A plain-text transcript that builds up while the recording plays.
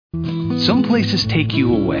Some places take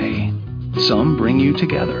you away. Some bring you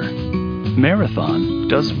together. Marathon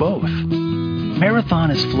does both.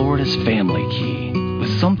 Marathon is Florida's family key,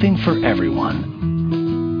 with something for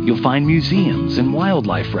everyone. You'll find museums and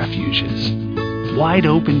wildlife refuges, wide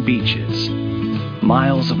open beaches,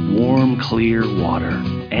 miles of warm, clear water,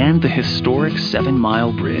 and the historic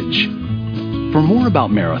 7-mile bridge. For more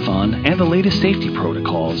about Marathon and the latest safety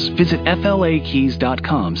protocols, visit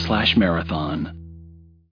flakeys.com/marathon.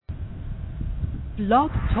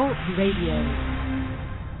 BlogTalk Radio.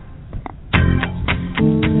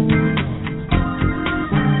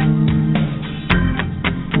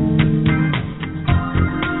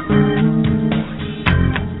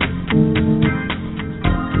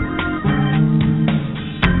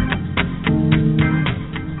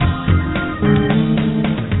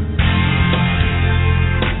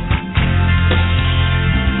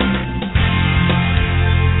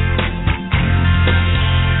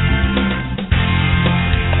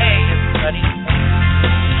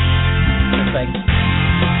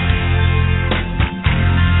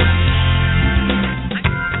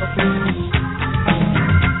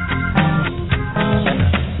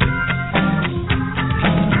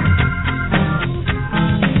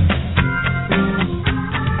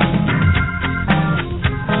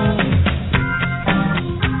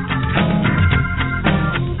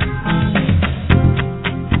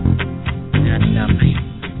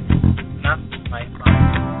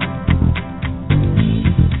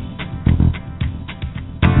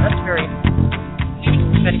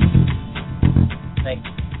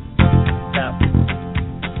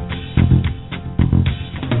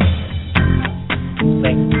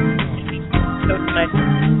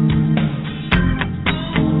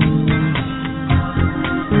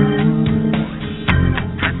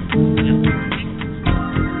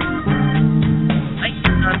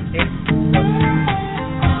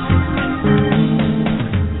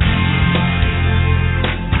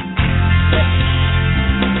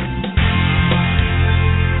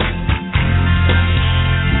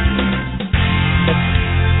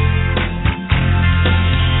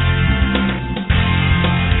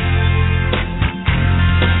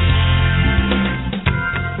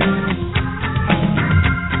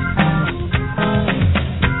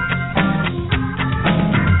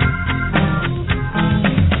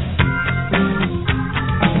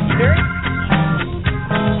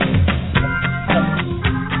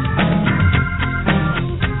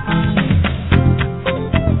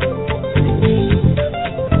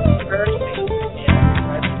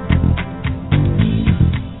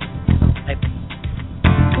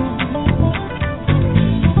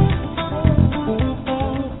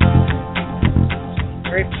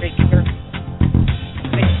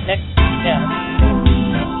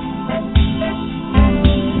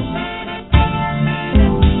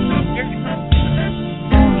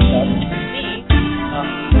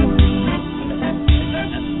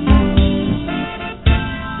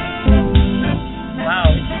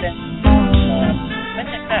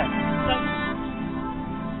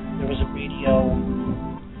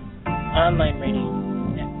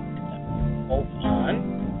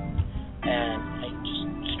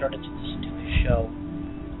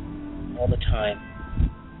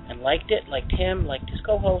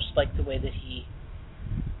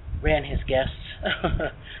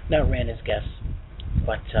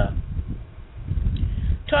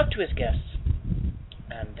 Talked to his guests,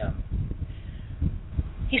 and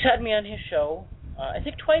he's had me on his show, I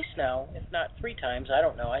think twice now, if not 3 times, I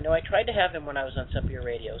don't know. I know I tried to have him when I was on Sepia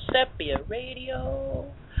Radio.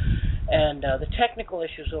 And the technical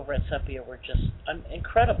issues over at Sepia were just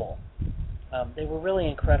incredible. They were really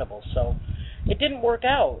incredible, so it didn't work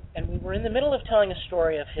out, and we were in the middle of telling a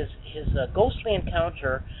story of his ghostly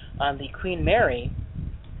encounter on the Queen Mary,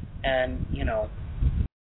 and, you know,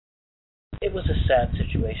 it was a sad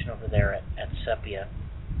situation over there at Sepia.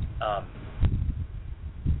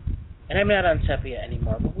 And I'm not on Sepia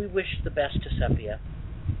anymore, but we wish the best to Sepia.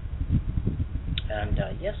 And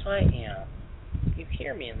yes, I am. You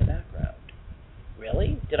hear me in the background.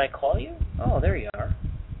 Really? Did I call you? Oh, there you are.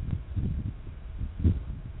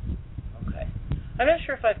 Okay. I'm not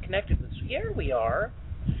sure if I've connected with you. Here we are.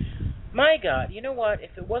 My God, you know what?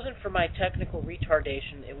 If it wasn't for my technical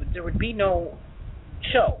retardation, there would be no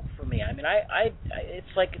show for me. I mean,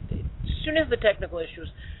 it's like as soon as the technical issues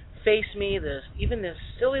face me, even this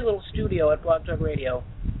silly little studio at BlogTalk Radio,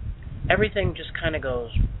 everything just kind of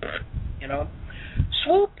goes, you know.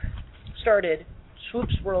 Swoop started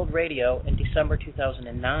Swoopsworld Radio in December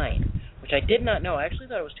 2009, which I did not know. I actually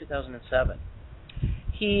thought it was 2007.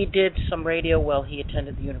 He did some radio while he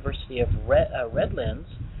attended the University of Redlands,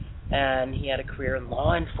 and he had a career in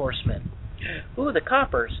law enforcement. Ooh, the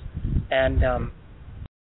coppers. And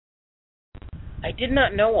I did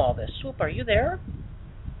not know all this. Swoop, are you there?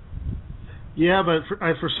 Yeah, but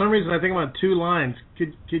for some reason I think I'm on two lines.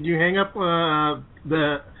 Could you hang up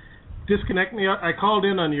disconnect me? I called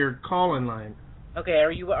in on your call-in line. Okay,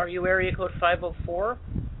 are you area code 504?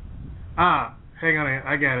 Hang on,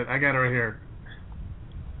 I got it right here.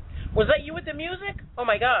 Was that you with the music? Oh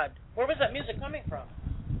my God, where was that music coming from?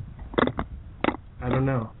 I don't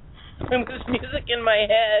know. There was music in my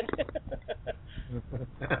head.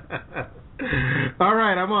 All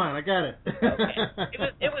right, I'm on. I got it. Okay.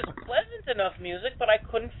 It was pleasant enough music, but I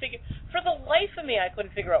couldn't figure. For the life of me, I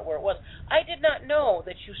couldn't figure out where it was. I did not know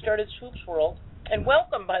that you started Swoopsworld, and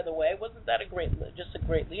welcome, by the way. Wasn't that just a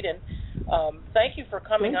great lead-in? Thank you for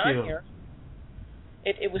coming on here.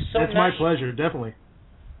 It was so nice. It's my pleasure, definitely.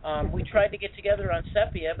 We tried to get together on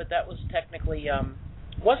Sepia, but that was technically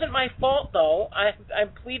wasn't my fault, though. I'm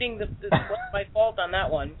pleading the wasn't my fault on that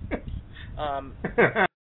one.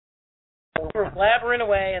 We were blabbering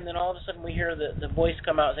away, and then all of a sudden we hear the voice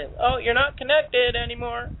come out and say, "Oh, you're not connected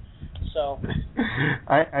anymore." So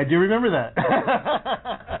I do remember that.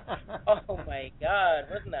 Oh my God,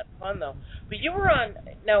 wasn't that fun though? But you were on.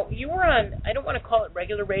 I don't want to call it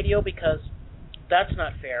regular radio because that's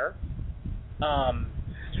not fair.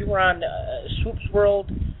 You were on Swoopsworld,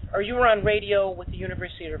 or you were on radio with the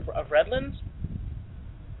University of Redlands.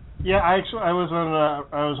 Yeah, I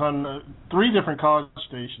was on 3 different college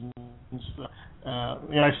stations.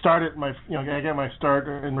 I started I got my start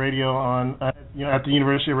in radio on at the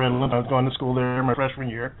University of Redlands. I was going to school there my freshman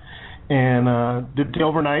year, and did the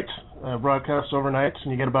overnights, broadcast overnights,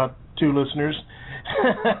 and you get about 2 listeners.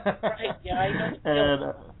 Right. Yeah, I know.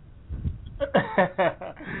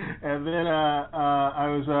 And then I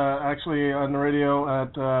was actually on the radio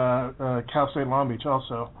at Cal State Long Beach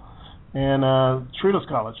also, and Cerritos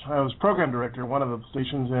College. I was program director at one of the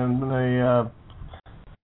stations and a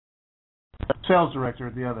sales director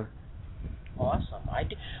at the other. Awesome. I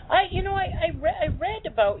read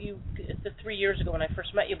about you 3 years ago when I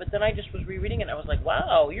first met you, but then I just was rereading it and I was like,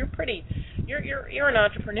 wow, you're an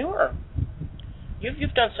entrepreneur.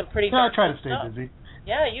 You've done some pretty. I try to stay busy.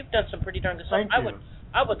 Yeah, you've done some pretty darn good stuff. Thank you.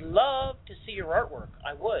 I would love to see your artwork.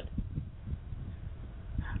 I would.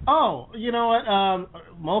 Oh, you know what?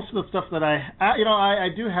 Most of the stuff that I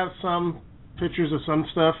do have some pictures of some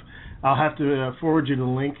stuff. I'll have to forward you the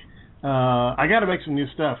link. I got to make some new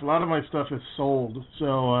stuff. A lot of my stuff is sold,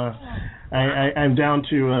 so I'm down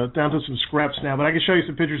to some scraps now. But I can show you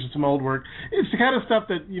some pictures of some old work. It's the kind of stuff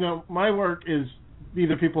that my work is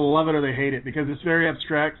either people love it or they hate it because it's very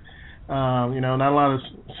abstract. Not a lot of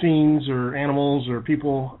scenes or animals or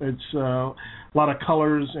people. It's a lot of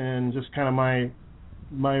colors and just kind of my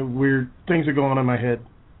weird things that go on in my head.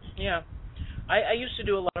 Yeah, I used to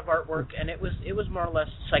do a lot of artwork, and it was more or less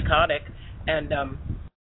psychotic and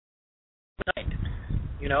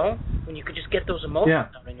when you could just get those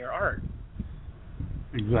emotions out in your art.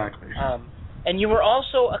 Exactly. And you were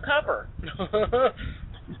also a copper.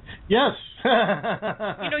 Yes.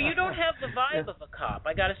 You don't have the vibe of a cop,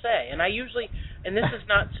 I gotta say. And this is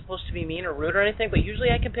not supposed to be mean or rude or anything, but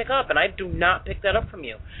usually I can pick up, and I do not pick that up from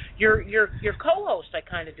you. Your co-host, I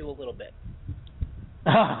kind of do a little bit.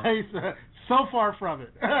 So far from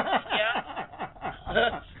it.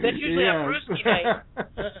 Yeah. That's usually a brewski night.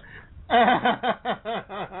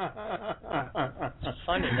 It's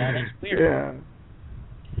funny, man. It's weird.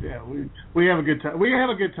 Yeah, we have a good time. We have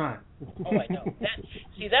a good time. Oh, I know.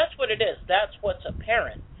 That's what it is. That's what's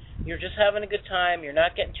apparent. You're just having a good time. You're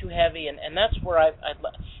not getting too heavy, and that's where I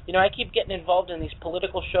keep getting involved in these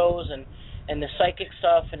political shows and the psychic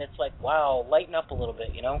stuff, and it's like, wow, lighten up a little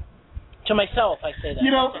bit, To myself, I say that.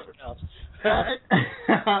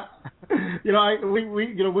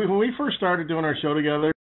 When we first started doing our show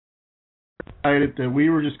together, I decided that we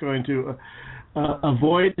were just going to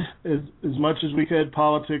avoid as much as we could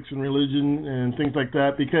politics and religion and things like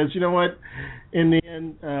that, because you know what, in the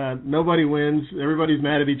end, nobody wins. Everybody's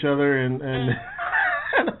mad at each other, and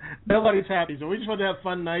nobody's happy. So we just want to have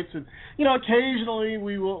fun nights, and occasionally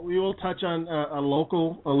we will touch on a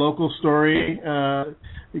local story,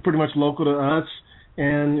 pretty much local to us.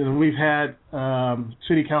 And we've had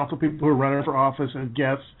city council people who are running for office as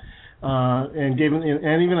guests, and even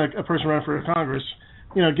a person running for Congress.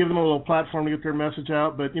 Give them a little platform to get their message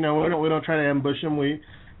out. But we don't try to ambush them.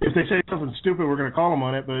 If they say something stupid, we're going to call them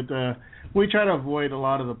on it. But we try to avoid a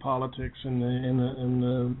lot of the politics and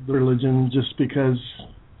the religion, just because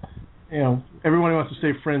everyone wants to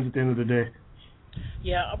stay friends at the end of the day.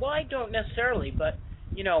 Yeah, well, I don't necessarily, but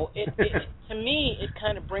it to me it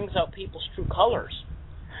kind of brings out people's true colors.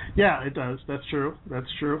 Yeah, it does. That's true. That's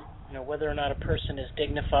true. You know, whether or not a person is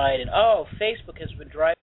dignified, and Facebook has been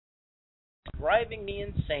driving me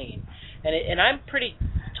insane, and I'm pretty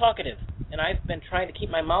talkative, and I've been trying to keep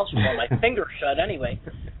my mouth shut, my fingers shut anyway,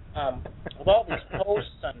 with all these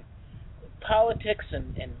posts on politics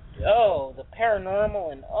and the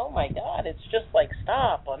paranormal, and oh my God, it's just like,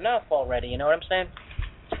 stop, enough already, you know what I'm saying?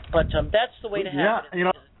 But that's the way to have it. You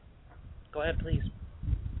know. Go ahead, please.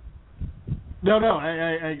 No,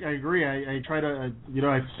 I agree. I try to, I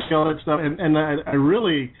see all that stuff, and I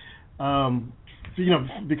really,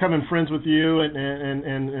 becoming friends with you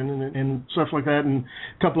and stuff like that, and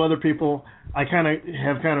a couple other people, I kind of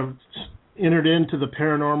entered into the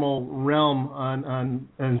paranormal realm on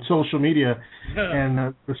social media,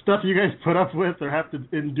 and the stuff you guys put up with or have to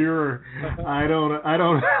endure, I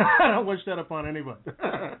don't wish that upon anybody.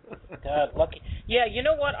 God, lucky. Yeah, you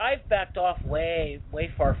know what? I've backed off way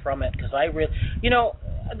far from it, because I really,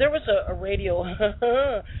 there was a radio,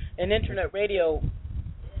 an internet radio.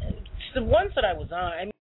 The ones that I was on, I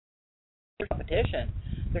mean, competition.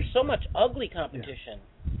 There's so much ugly competition.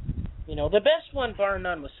 Yeah. The best one, bar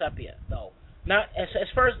none, was Sepia, though. Not as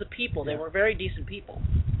far as the people, they were very decent people.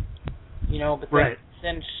 But right.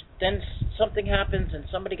 then something happens and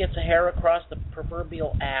somebody gets a hair across the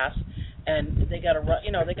proverbial ass, and they got to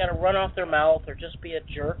run off their mouth or just be a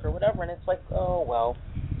jerk or whatever, and it's like, oh well.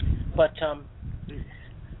 But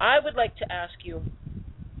I would like to ask you,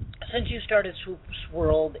 since you started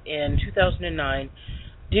Swoopsworld in 2009,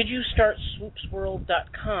 did you start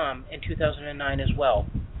Swoopsworld.com in 2009 as well?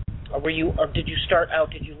 Or did you start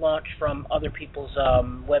out, did you launch from other people's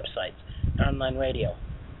websites, online radio?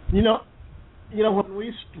 When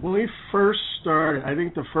we first started, I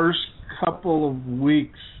think the first couple of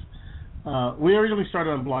weeks, we originally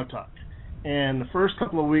started on BlogTalk. And the first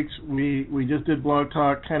couple of weeks, we just did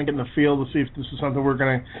BlogTalk, kind of getting the feel to see if this is something we're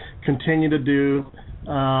going to continue to do.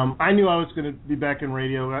 I knew I was going to be back in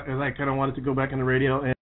radio, as I kind of wanted to go back into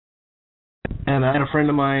radio. And I had a friend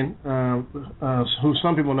of mine, who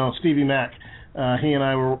some people know, Stevie Mack. He and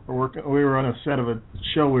I were working. We were on a set of a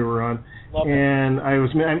show we were on, and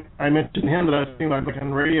I mentioned to him that I was thinking about back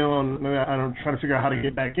on radio, and I'm trying to figure out how to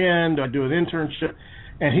get back in. Do I do an internship?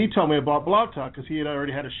 And he told me about BlogTalk because he had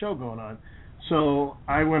already had a show going on. So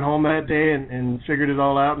I went home that day and figured it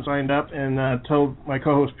all out and signed up and told my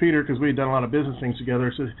co-host Peter, because we had done a lot of business things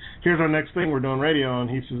together, said, here's our next thing, we're doing radio. And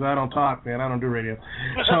he says, I don't talk, man, I don't do radio.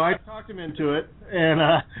 So I talked him into it, and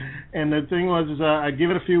the thing was I'd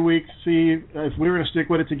give it a few weeks, see if we were going to stick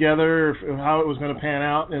with it together, how it was going to pan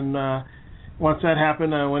out. And once that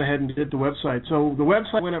happened, I went ahead and did the website. So the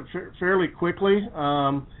website went up fairly quickly,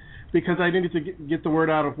 because I needed to get the word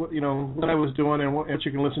out of what I was doing and what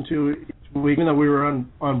you can listen to each week. Even though we were on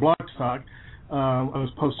BlogTalk, I was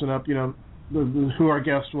posting up who our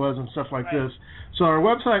guest was and stuff like this. So our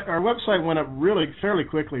website went up really fairly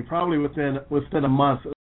quickly, probably within a month.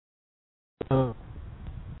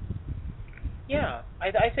 Yeah,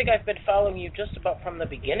 I think I've been following you just about from the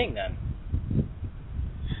beginning then.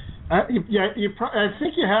 I think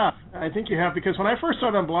you have. I think you have, because when I first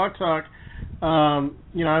started on BlogTalk,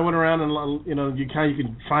 I went around and you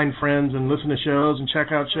can find friends and listen to shows and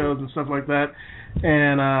check out shows and stuff like that.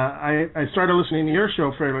 And I started listening to your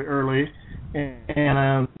show fairly early,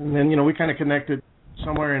 and then we kind of connected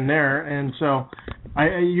somewhere in there. And so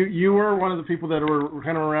you were one of the people that were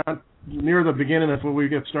kind of around near the beginning of when we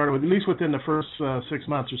get started, at least within the first 6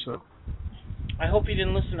 months or so. I hope you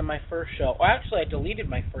didn't listen to my first show. Well, actually, I deleted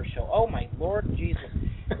my first show. Oh my Lord Jesus,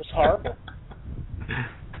 it was horrible.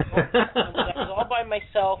 I was all by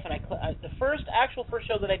myself, and the first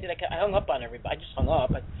show that I did, I hung up on everybody. I just hung up.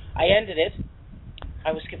 I ended it.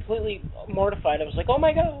 I was completely mortified. I was like, oh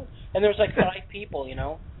my God. And there was like 5 people,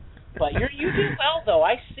 But you did well, though.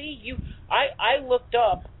 I see you. I looked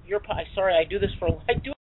up your. Sorry, I do this for. I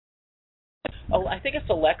think it's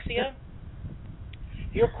Alexia.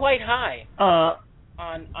 You're quite high.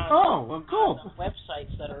 On well, cool. On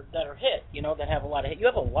websites that are hit. That have a lot of hits. You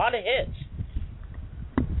have a lot of hits.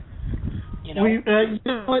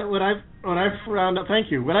 What I found out.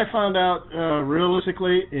 Thank you. What I found out,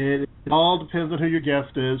 realistically, it all depends on who your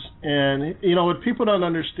guest is, and what people don't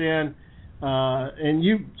understand, and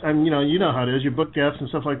you know how it is. You book guests and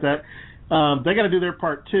stuff like that. They got to do their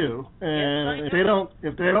part too, and if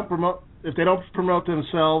they don't promote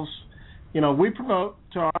themselves, we promote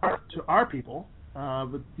to our people,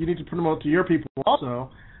 but you need to promote to your people also.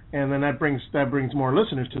 And then that brings more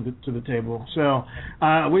listeners to the table. So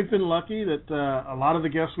we've been lucky that a lot of the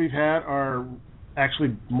guests we've had are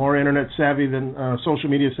actually more internet savvy than social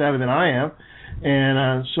media savvy than I am,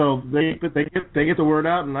 and so they get the word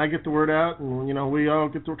out, and I get the word out, and we all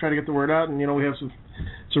try to get the word out, and we have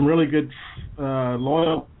some really good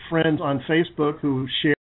loyal friends on Facebook who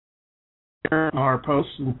share our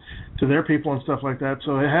posts and to their people and stuff like that.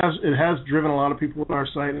 So it has driven a lot of people to our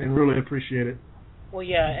site, and really appreciate it. Well,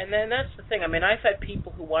 yeah, and then that's the thing. I mean, I've had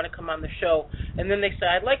people who want to come on the show, and then they say,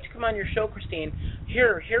 "I'd like to come on your show, Christine.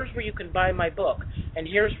 Here's where you can buy my book, and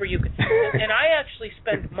here's where you can." And I actually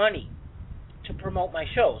spend money to promote my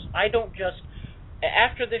shows. I don't just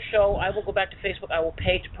after this show, I will go back to Facebook. I will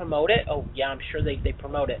pay to promote it. Oh, yeah, I'm sure they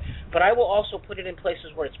promote it, but I will also put it in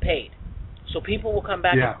places where it's paid, so people will come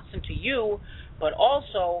back and listen to you, but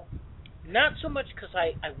also. Not so much because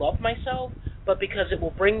I love myself, but because it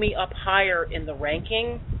will bring me up higher in the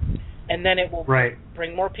ranking, and then it will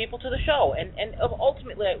bring more people to the show. And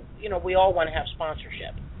ultimately, we all want to have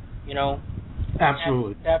sponsorship,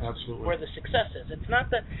 Absolutely. That's Absolutely. where the success is. It's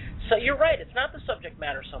not so you're right, it's not the subject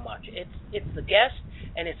matter so much. It's the guest,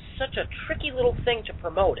 and it's such a tricky little thing to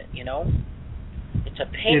promote it, It's a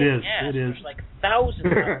pain in the ass. It is. There's like thousands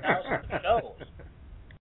and thousands of shows.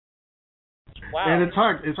 Wow. And it's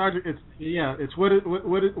hard. It's what is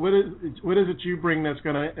it you bring that's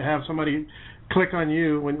going to have somebody click on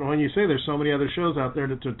you when you say there's so many other shows out there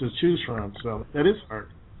to choose from. So that is hard.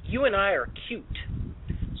 You and I are cute.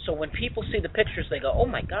 So when people see the pictures, they go, "Oh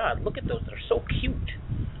my God, look at those! They're so cute."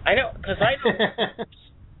 I know, because I know.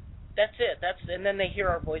 That's it. And then they hear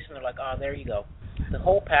our voice and they're like, "Oh, there you go, the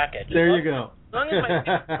whole package." There you go. As long as my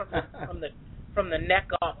from the neck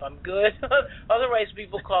up, I'm good. Otherwise,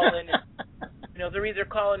 people call in. And, they're either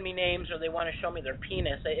calling me names or they want to show me their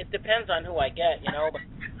penis. It depends on who I get, But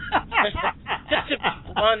just to be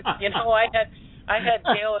blunt, I had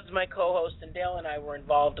Dale as my co-host, and Dale and I were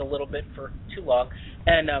involved a little bit for too long.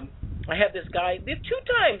 And I had this guy. 2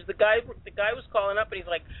 times the guy was calling up, and he's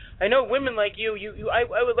like, "I know women like you. I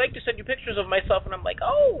would like to send you pictures of myself." And I'm like,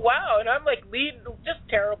 "Oh wow!" And I'm like just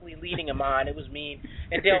terribly leading him on. It was mean.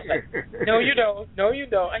 And Dale's like, "No, you don't. No, you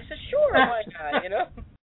don't." I said, "Sure, why not?"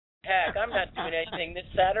 Heck, I'm not doing anything this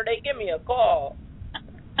Saturday. Give me a call.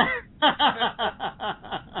 Then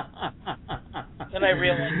I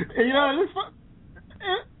realized.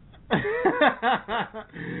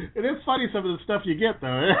 It is funny some of the stuff you get,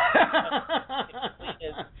 though.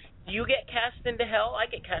 Do you get cast into hell? I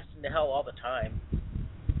get cast into hell all the time.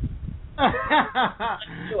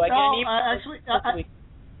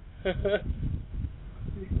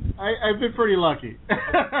 I've been pretty lucky.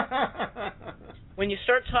 When you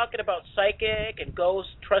start talking about psychic and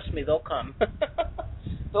ghosts, trust me, they'll come.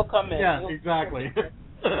 They'll come in. Yeah, exactly.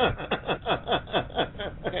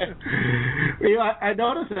 I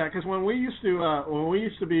noticed that because when we used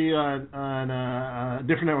to be on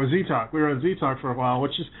different network, Z-Talk, we were on Z-Talk for a while,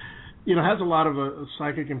 which is has a lot of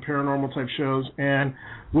psychic and paranormal type shows, and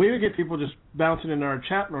we would get people just bouncing into our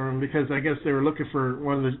chat room because I guess they were looking for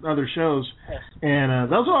one of the other shows, and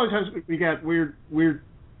those are all the times we got weird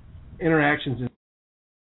interactions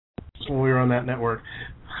when we were on that network.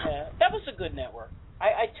 Yeah, that was a good network.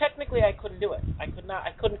 I technically couldn't do it. I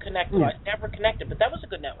couldn't connect. I never connected, but that was a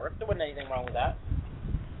good network. There wasn't anything wrong with that.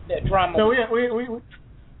 The drama. So we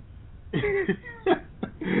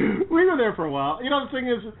we were there for a while. The thing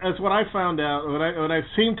is, as what I found out, what I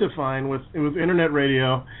seem to find with internet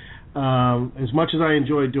radio, as much as I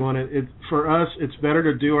enjoy doing it, for us it's better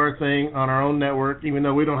to do our thing on our own network, even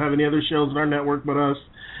though we don't have any other shows on our network but us,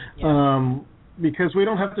 because we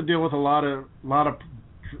don't have to deal with a lot of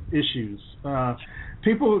issues.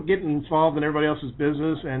 People get involved in everybody else's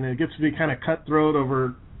business, and it gets to be kind of cutthroat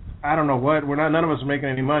over, I don't know what. None of us are making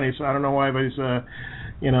any money, so I don't know why everybody's,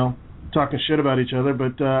 talking shit about each other.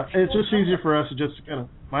 But it's just easier for us to just kind of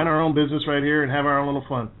mind our own business right here and have our own little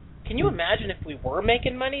fun. Can you imagine if we were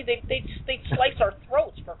making money? They'd slice our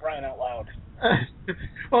throats for crying out loud.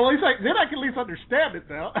 Well, at least then I can at least understand it,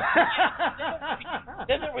 though.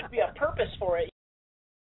 Then there would be a purpose for it.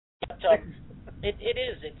 But, It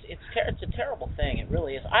is. It's a terrible thing. It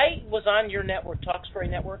really is. I was on your network, TalkStory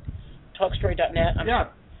Network, TalkStory.net.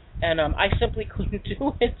 And I simply couldn't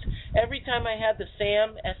do it. Every time I had the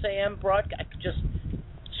SAM broadcast,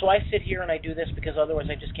 so I sit here and I do this because otherwise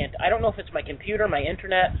I just can't. I don't know if it's my computer, my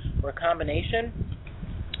internet, or a combination.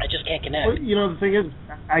 I just can't connect. Well, the thing is,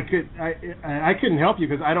 I couldn't help you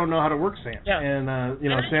because I don't know how to work SAM. Yeah. And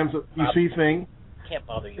SAM's a PC thing. Can't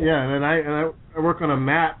bother you. Yeah, and I work on a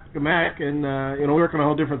Mac, and we work on a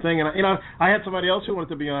whole different thing. And I had somebody else who wanted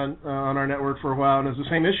to be on our network for a while, and it's the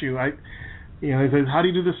same issue. he says, how do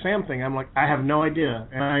you do the SAM thing? I'm like, I have no idea.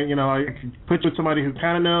 And I could put you with somebody who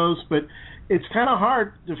kind of knows, but it's kind of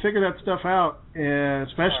hard to figure that stuff out,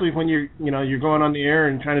 especially when you're going on the air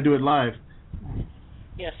and trying to do it live.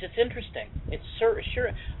 Yes, it's interesting. It's sure.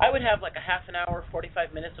 I would have like a half an hour,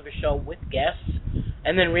 45 minutes of a show with guests,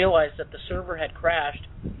 and then realize that the server had crashed.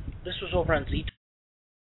 This was over on Z.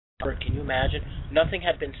 Can you imagine? Nothing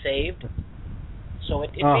had been saved, so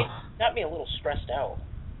it got me a little stressed out.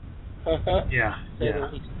 Yeah. Do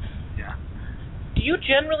you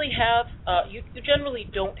generally have? You generally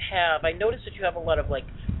don't have. I noticed that you have a lot of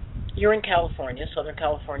you're in California, Southern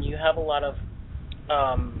California. You have a lot of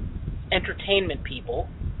entertainment people,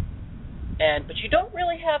 but you don't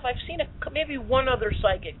really have. I've seen maybe one other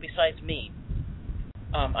psychic besides me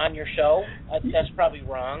on your show. That's probably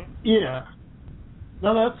wrong. Yeah.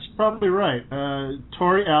 No, that's probably right.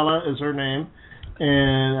 Tori Alla is her name,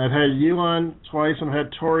 and I've had you on twice, and I've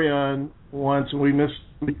had Tori on once, and we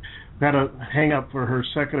had a hang up for her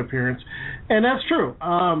second appearance, and that's true.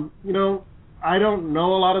 I don't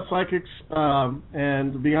know a lot of psychics,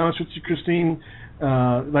 and to be honest with you, Christine,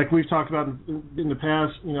 like we've talked about in the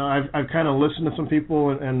past, I've kind of listened to some people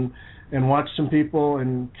and watched some people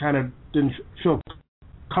and kind of didn't feel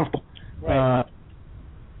comfortable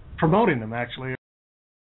promoting them, actually.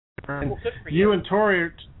 And you and Tori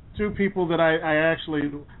are two people that I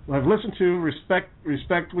actually have listened to, respect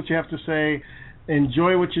what you have to say,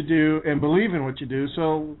 enjoy what you do, and believe in what you do.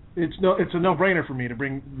 So it's a no-brainer for me to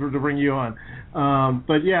bring you on.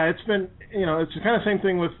 But yeah, it's been it's the kind of same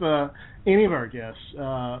thing with any of our guests. A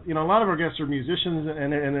lot of our guests are musicians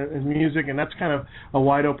and music, and that's kind of a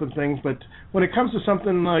wide open thing. But when it comes to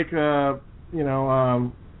something like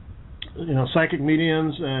psychic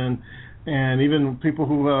mediums and even people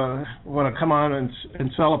who want to come on and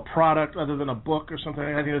sell a product other than a book or something,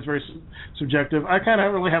 I think it's very subjective. I kind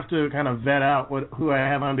of really have to kind of vet out who I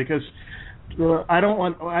have on, because I've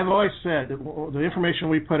always said that the information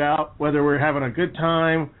we put out, whether we're having a good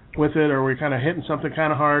time with it or we're kind of hitting something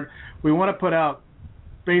kind of hard, we want to put out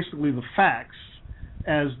basically the facts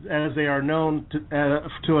as they are known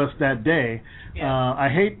to us that day. Yeah. I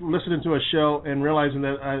hate listening to a show and realizing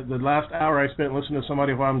that the last hour I spent listening to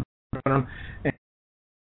somebody who I'm and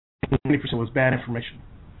 90% was bad information.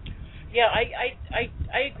 Yeah, I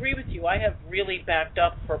agree with you. I have really backed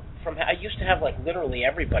up from. I used to have literally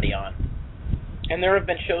everybody on, and there have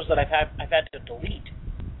been shows that I've had to delete.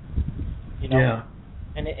 Yeah.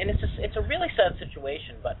 And it's a really sad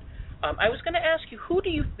situation. But I was going to ask you, who do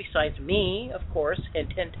you, besides me, of course,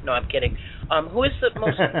 and no, I'm kidding. Who is the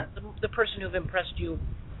most the person who've impressed you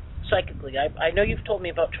psychically? I know you've told me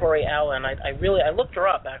about Tori Alla, and I looked her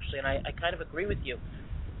up actually, and I kind of agree with you.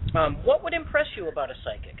 What would impress you about a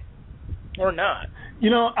psychic, or not?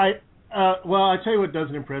 I tell you what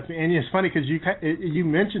doesn't impress me, and it's funny because you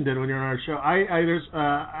mentioned it when you were on our show.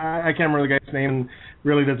 I can't remember the guy's name, and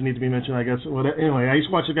really doesn't need to be mentioned, I guess. Anyway, I used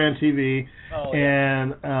to watch the guy on TV,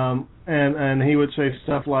 and he would say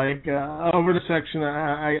stuff like, over the section,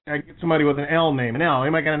 I get somebody with an L name. An L.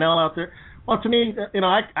 Anybody got an L out there? Well, to me,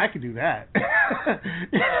 I could do that.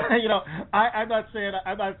 I'm not saying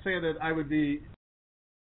that I would be.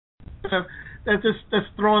 That's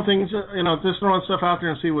throwing things, just throwing stuff out there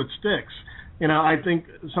and see what sticks. I think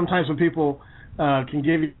sometimes when people can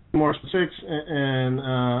give you more specifics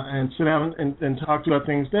and sit down and talk about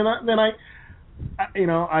things, then I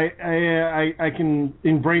can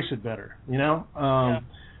embrace it better. The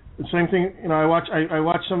same thing, I watch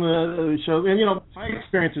some of the shows, and my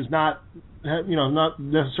experience is not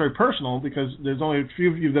necessarily personal, because there's only a few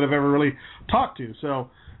of you that I've ever really talked to. So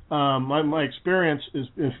my experience is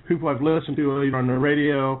people I've listened to either on the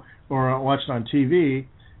radio or watched on TV,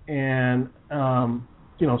 and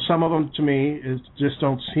some of them to me just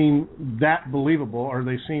don't seem that believable, or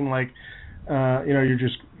they seem like they're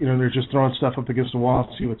just throwing stuff up against the wall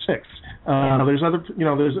to see what sticks. There's other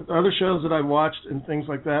shows that I've watched and things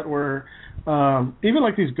like that where even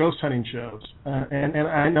like these ghost hunting shows, and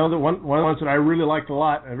I know that one of the ones that I really liked a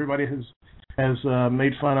lot, everybody has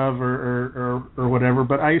made fun of or whatever,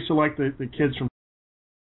 but I used to like the kids from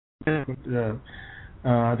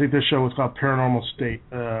I think this show was called Paranormal State.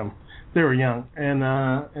 They were young, and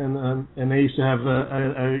they used to have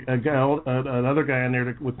another guy in there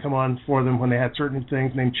that would come on for them when they had certain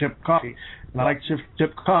things named Chip Coffee, and I like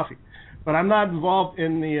Chip Coffee, but I'm not involved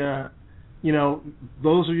in the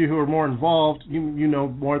those of you who are more involved, you know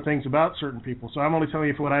more things about certain people. So I'm only telling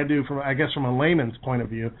you what I do from a layman's point of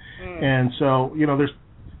view, and so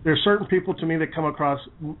there's certain people to me that come across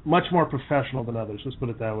much more professional than others. Let's put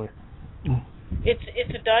it that way. It's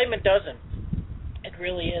a dime a dozen. It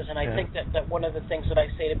really is, and I think that one of the things that I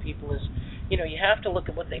say to people is, you know, you have to look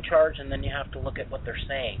at what they charge, and then you have to look at what they're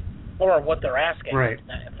saying or what they're asking, right,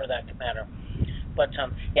 for that matter. But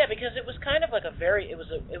yeah, because it was kind of like it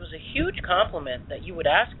was a huge compliment that you would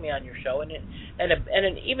ask me on your show, and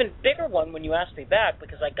an even bigger one when you asked me back,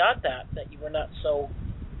 because I got that you were not so,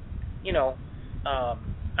 you know,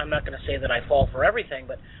 I'm not going to say that I fall for everything,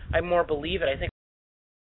 but I more believe it. I think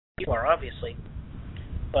you are, obviously,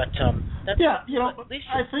 but that's, yeah, you know, at least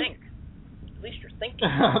you think. At least you're thinking.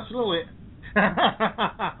 Absolutely.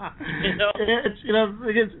 You know, it's, you know,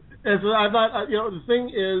 it's I'm not, you know, the thing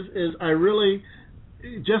is I really,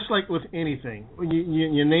 just like with anything,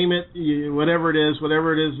 you name it, whatever it is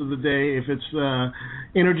of the day, if it's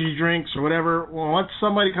energy drinks or whatever, once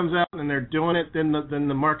somebody comes out and they're doing it, then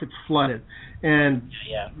the market's flooded, and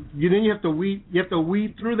then you have to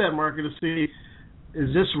weed through that market to see,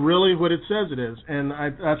 is this really what it says it is? And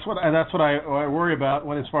that's what I worry about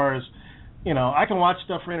when, as far as, you know, I can watch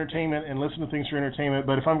stuff for entertainment and listen to things for entertainment,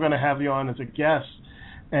 but if I'm going to have you on as a guest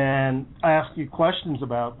and I ask you questions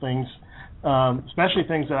about things, especially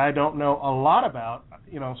things that I don't know a lot about,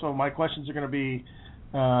 you know, so my questions are going to be,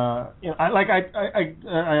 you know, I like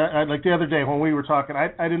the other day when we were talking, I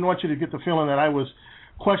didn't want you to get the feeling that I was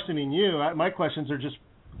questioning you. My questions are just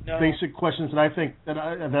basic questions that I think that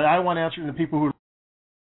I want answered, to people who.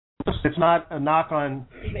 It's not a knock on.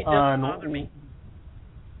 It doesn't bother me.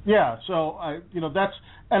 Yeah, so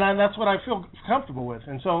that's what I feel comfortable with,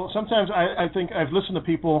 and so sometimes I think I've listened to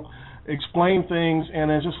people explain things, and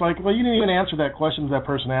it's just like, well, you didn't even answer that question that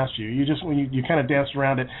person asked you. You just you kind of danced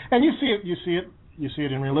around it, and you see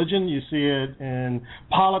it in religion, you see it in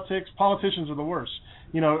politics. Politicians are the worst.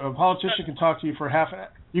 You know, a politician can talk to you for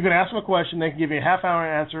you can ask them a question, they can give you a half-hour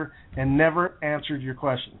answer, and never answered your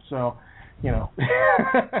question. So, you know. Yeah,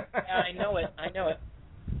 I know it.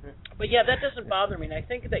 But yeah, that doesn't bother me. And I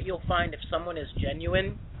think that you'll find if someone is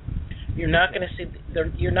genuine, you're not going to see.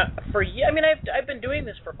 You're not for. I mean, I've been doing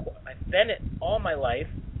this I've been it all my life,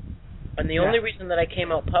 and the only reason that I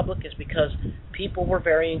came out public is because people were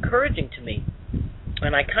very encouraging to me,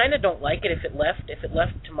 and I kind of don't like it if it left. If it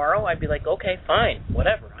left tomorrow, I'd be like, okay, fine,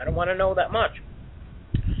 whatever. I don't want to know that much.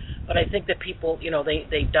 But I think that people, you know,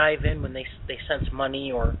 they dive in when they sense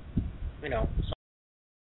money or, you know,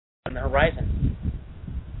 something on the horizon.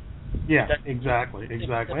 Yeah, exactly.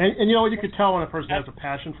 And you know, you could tell when a person has a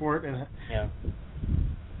passion for it. And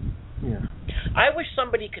I wish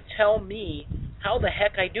somebody could tell me how the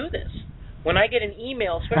heck I do this. When I get an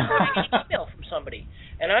email, especially when I get an email from somebody,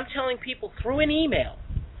 and I'm telling people through an email,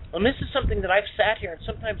 and this is something that I've sat here and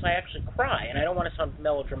sometimes I actually cry, and I don't want to sound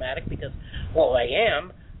melodramatic because, well, I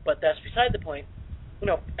am, but that's beside the point. You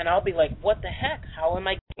know, and I'll be like, what the heck? How am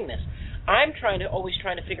I getting this? I'm always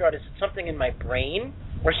trying to figure out, is it something in my brain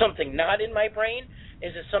or something not in my brain?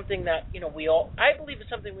 Is it something that, you know, I believe it's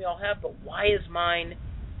something we all have, but why is mine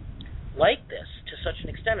like this to such an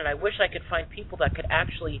extent? And I wish I could find people that could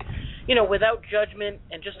actually, you know, without judgment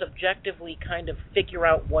and just objectively kind of figure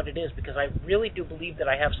out what it is, because I really do believe that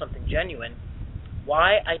I have something genuine.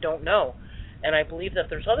 Why? I don't know. And I believe that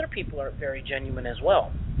there's other people who are very genuine as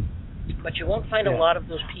well. But you won't find a lot of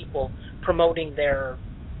those people promoting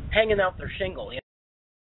hanging out their shingle, you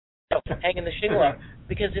know, hanging the shingle out,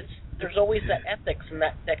 because there's always that ethics and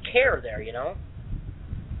that care there, you know.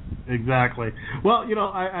 Exactly. Well, you know,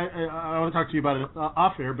 I want to talk to you about it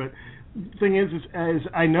off air, but the thing is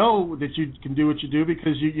I know that you can do what you do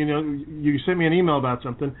because you sent me an email about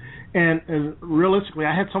something, and realistically,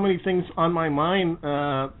 I had so many things on my mind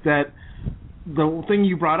that the thing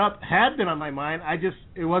you brought up had been on my mind.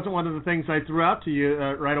 It wasn't one of the things I threw out to you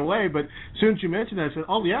right away, but as soon as you mentioned it, I said,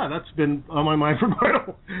 oh yeah, that's been on my mind for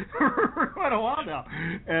quite a while now.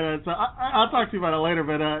 And so I'll talk to you about it later,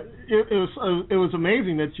 but it was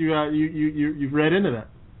amazing that you read into that.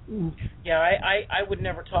 Yeah, I would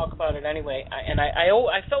never talk about it anyway,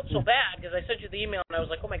 I felt so bad because I sent you the email and I was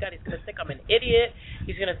like, oh my God, he's going to think I'm an idiot,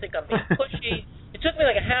 he's going to think I'm being pushy. It took me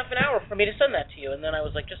like a half an hour for me to send that to you, and then I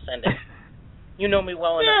was like, just send it. You know me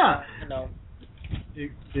well enough to know.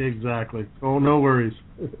 Exactly. Oh, no worries.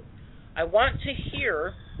 I want to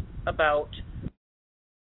hear about.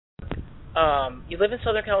 You live in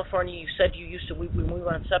Southern California. You said you used to. When we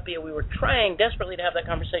were on Sepia, we were trying desperately to have that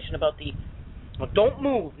conversation about the. Well, don't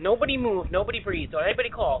move. Nobody move. Nobody breathe. Don't anybody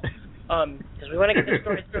call. Because we want to get this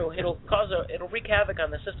story through. It'll wreak havoc on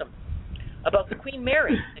the system. About the Queen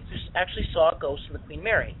Mary. I just actually saw a ghost of the Queen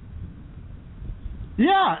Mary.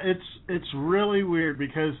 Yeah, it's really weird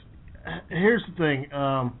because here's the thing.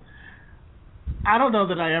 I don't know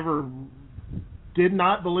that I ever did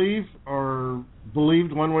not believe or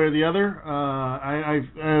believed one way or the other. I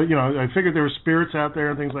figured there were spirits out there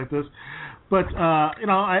and things like this, But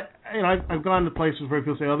I've gone to places where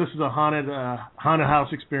people say, "Oh, this is a haunted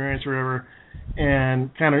house experience," or whatever,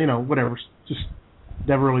 and kind of whatever, just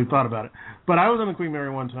never really thought about it. But I was on the Queen Mary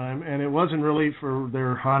one time, and it wasn't really for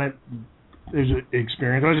their haunted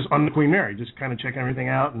experience. I was just on the Queen Mary, just kind of checking everything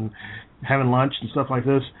out and having lunch and stuff like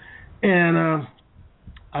this. And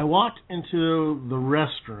I walked into the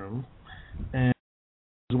restroom and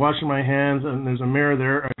I was washing my hands, and there's a mirror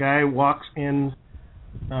there. A guy walks in.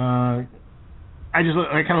 I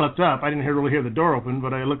kind of looked up. I didn't really hear the door open,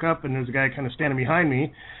 but I look up and there's a guy kind of standing behind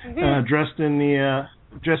me, dressed in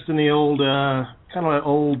the old kind of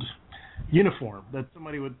old uniform that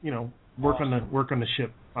somebody would work on the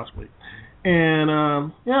ship possibly. And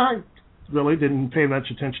I really didn't pay much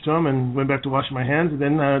attention to him and went back to washing my hands, and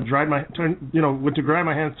then went to dry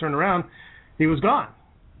my hands, turned around, he was gone.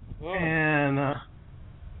 Whoa. And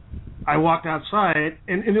I walked outside,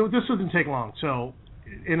 and this didn't take long. So,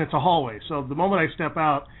 and it's a hallway. So the moment I step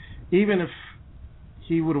out, even if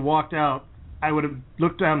he would have walked out, I would have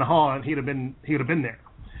looked down the hall and he would have been there.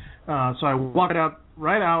 So I walked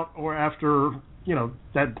right out, or after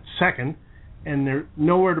that second, and they're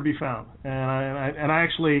nowhere to be found. And I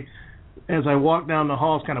actually, as I walked down the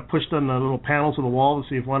halls, kind of pushed on the little panels of the wall to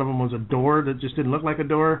see if one of them was a door that just didn't look like a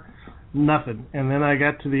door. Nothing. And then I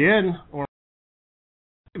got to the end,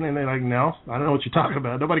 and then they're like, "No, I don't know what you're talking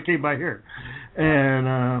about. Nobody came by here." And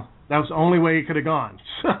that was the only way he could have gone.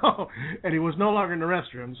 So, and he was no longer in the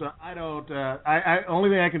restroom. So I don't. Only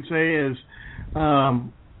thing I can say is,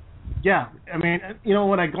 yeah. I mean,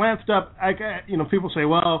 when I glanced up, people say,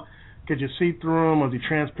 "Well, could you see through him? Was he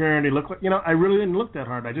transparent? He looked like." I really didn't look that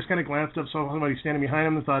hard. I just kind of glanced up, saw somebody standing behind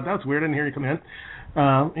him, and thought, "That's weird. I didn't hear you come in."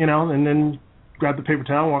 And then grabbed the paper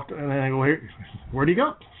towel, walked, and then I go, "Where'd he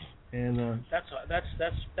go?" And that's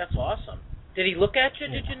awesome. Did he look at you?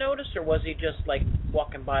 Did you notice, or was he just like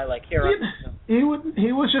walking by, like here? He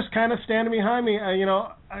was just kind of standing behind me.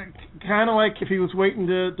 Kind of like if he was waiting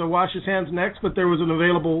to wash his hands next, but there was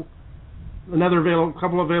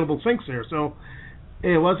couple available sinks there. So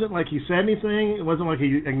it wasn't like he said anything. It wasn't like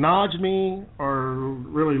he acknowledged me or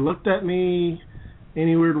really looked at me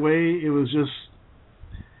any weird way. It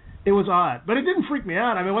was odd, but it didn't freak me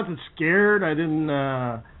out. I mean, I wasn't scared. I didn't.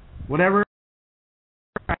 Whatever.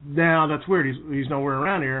 Now that's weird. He's nowhere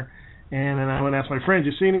around here. And then I went and asked my friend,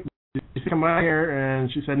 "Did you come by here?"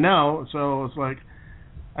 And she said no. So it's like,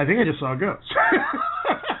 I think I just saw a ghost.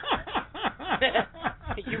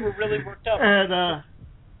 You were really worked up. And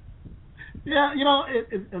yeah,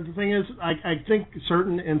 the thing is, I think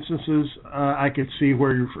certain instances I could see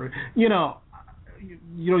where you're.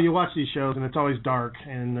 You watch these shows and it's always dark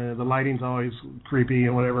and the lighting's always creepy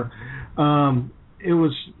and whatever. It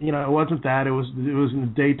was, it wasn't that. It was in the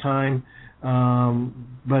daytime,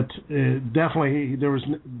 but definitely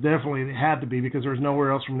it had to be, because there was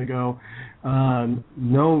nowhere else for him to go.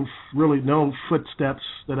 No footsteps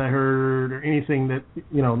that I heard or anything that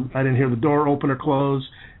I didn't hear the door open or close,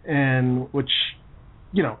 and which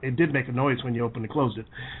it did make a noise when you opened and closed it.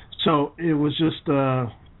 So it was just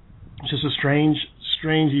a strange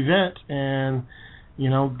event, and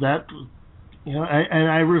that.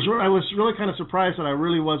 I was really kind of surprised that I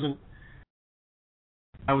really wasn't.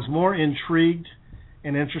 I was more intrigued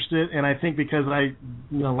and interested, and I think because I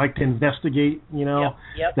like to investigate,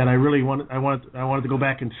 Yep. that I really wanted to go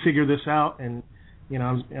back and figure this out, and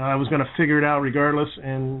I was going to figure it out regardless,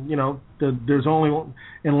 and there's only one,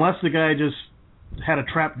 unless the guy just had a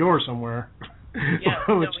trap door somewhere,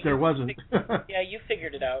 which there wasn't. You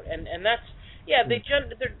figured it out, and that's. Yeah,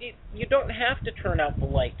 you don't have to turn out the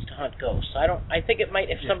lights to hunt ghosts. I think it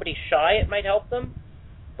might, if somebody's shy, it might help them,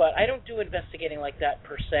 but I don't do investigating like that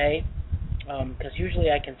per se, because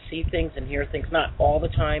usually I can see things and hear things, not all the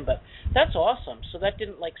time. But that's awesome. So that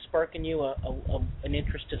didn't spark in you an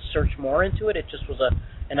interest to search more into it. It just was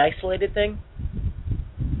an isolated thing.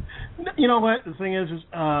 You know what? The thing is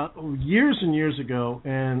years and years ago,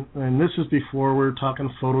 and this is before we were talking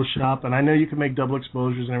Photoshop, and I know you can make double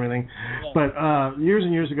exposures and everything, but years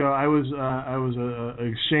and years ago, I was an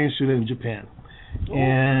exchange student in Japan,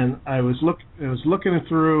 and I was looking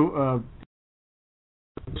through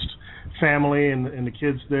family and the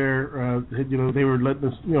kids there. They were letting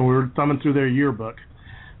us, we were thumbing through their yearbook,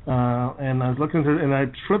 and I was looking through, and I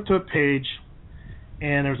flipped to a page,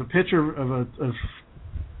 and there's a picture of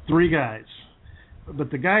three guys, but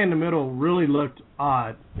the guy in the middle really looked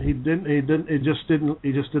odd. He looked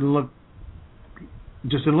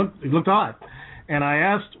odd. And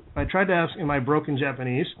I tried to ask in my broken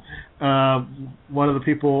Japanese, one of the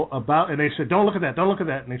people about, and they said, don't look at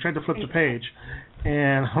that. And they tried to flip the page.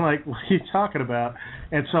 And I'm like, what are you talking about?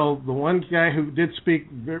 And so the one guy who did speak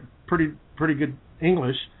pretty pretty good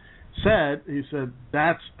English, he said,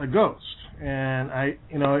 that's a ghost. And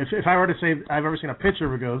if I were to say I've ever seen a picture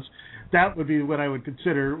of a ghost, that would be what I would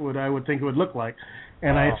consider, what I would think it would look like.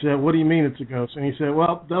 And I said, what do you mean it's a ghost? And he said,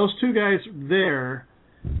 well, those two guys there,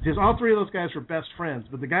 all three of those guys were best friends,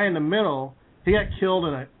 but the guy in the middle, he got killed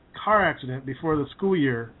in a car accident before the school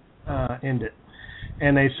year ended.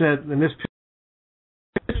 And they said in this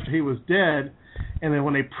picture he was dead, and then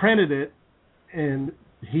when they printed it, and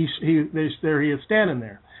he is standing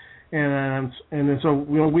there. And then so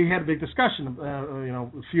we had a big discussion. A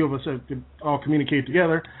few of us could all communicate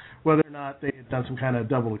together whether or not they had done some kind of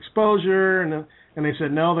double exposure, and they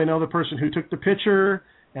said no, they know the person who took the picture,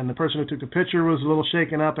 and the person who took the picture was a little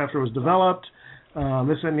shaken up after it was developed,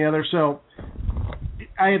 this and the other. So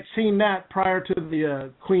I had seen that prior to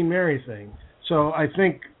the Queen Mary thing. So I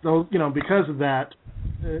think because of that,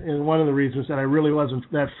 is one of the reasons that I really wasn't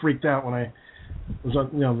that freaked out when I was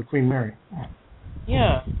on the Queen Mary.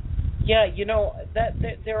 Yeah. Yeah, that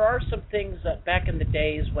there are some things that back in the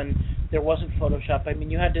days when there wasn't Photoshop, I mean,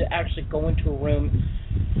 you had to actually go into a room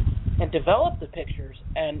and develop the pictures,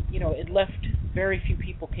 and, it left very few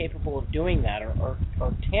people capable of doing that or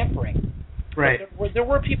tampering. Right. There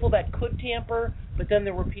were people that could tamper, but then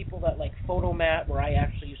there were people that, like Photomat, where I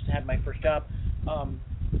actually used to have my first job,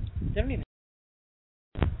 they don't even...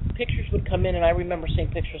 Pictures would come in, and I remember seeing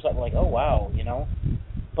pictures that were like, oh, wow,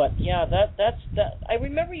 But yeah, that's. I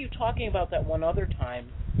remember you talking about that one other time.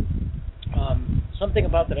 Something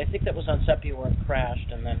about that. I think that was on Sepia where it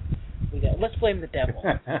crashed, and then let's blame the devil.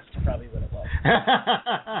 That's probably what it was.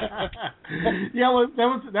 Yeah, well,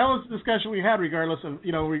 that was the discussion we had, regardless of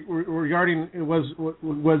regarding it was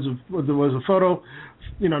a photo,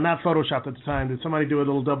 not photoshopped at the time. Did somebody do a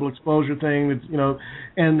little double exposure thing?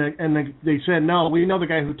 And they said no. We know the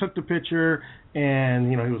guy who took the picture. And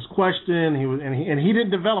he was questioned. He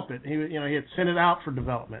didn't develop it. He had sent it out for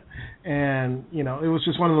development, and it was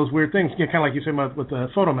just one of those weird things. Kind of like you said about with the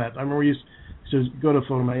Photomat. I remember we used to go to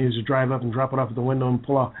Photomat. He used to drive up and drop it off at the window and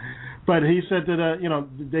pull off. But he said that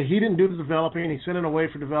that he didn't do the developing. He sent it away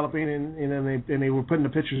for developing, and then they were putting the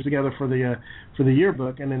pictures together for the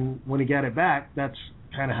yearbook. And then when he got it back, that's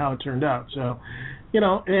kind of how it turned out. So,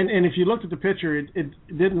 and if you looked at the picture, it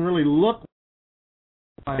didn't really look.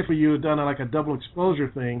 If you had done like a double exposure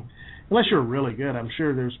thing, unless you're really good, I'm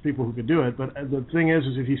sure there's people who could do it. But the thing is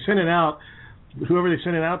if you sent it out, whoever they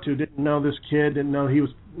sent it out to didn't know this kid, didn't know he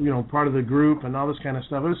was part of the group and all this kind of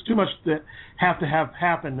stuff. It was too much that have to have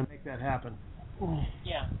happen to make that happen.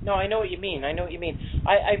 Yeah, no, I know what you mean. I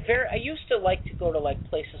used to like to go to like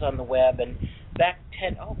places on the web, and back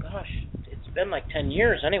it's been like 10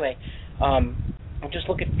 years anyway. Just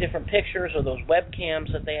look at different pictures or those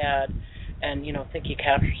webcams that they had. And think you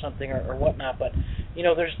capture something or whatnot, but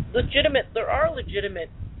there are legitimate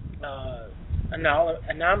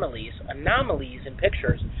anomalies in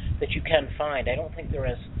pictures that you can find. I don't think they're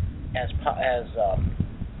as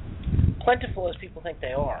plentiful as people think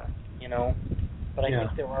they are, But I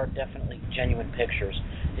think there are definitely genuine pictures.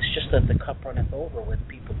 It's just that the cup runneth over with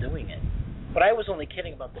people doing it. But I was only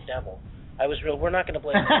kidding about the devil. I was real. We're not going to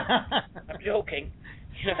blame him. I'm joking.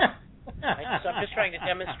 I'm just trying to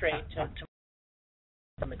demonstrate to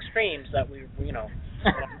some extremes that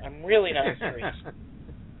I'm really not serious.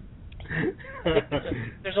 I think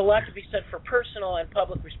there's a lot to be said for personal and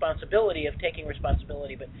public responsibility of taking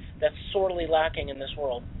responsibility, but that's sorely lacking in this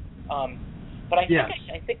world. But I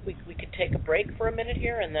think we could take a break for a minute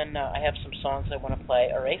here, and then I have some songs I want to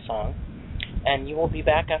play, or a song, and you will be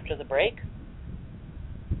back after the break.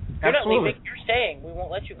 You're not leaving, you're staying. We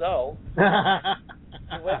won't let you go.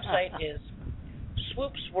 The website is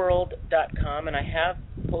Swoopsworld.com, and I have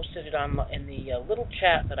posted it in the little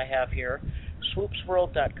chat that I have here,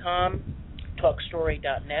 Swoopsworld.com,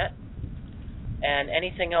 Talkstory.net, and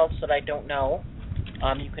anything else that I don't know.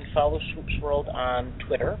 You can follow Swoopsworld on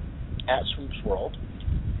Twitter, @Swoopsworld,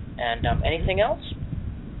 and anything else?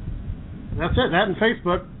 That's it, that and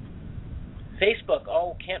Facebook. Facebook,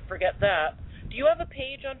 can't forget that. Do you have a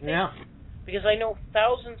page on Facebook? Yeah. Because I know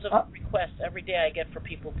thousands of requests every day I get for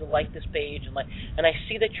people to like this page and I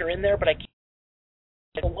see that you're in there, but I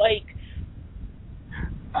can't like.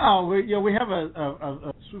 Oh, we have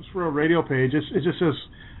a Swoopsworld radio page. It just says,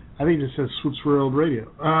 I think it just says Swoopsworld Radio.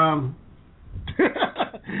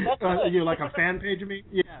 You like a fan page of me?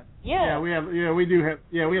 Yeah. Yeah. We have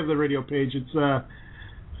the radio page. It's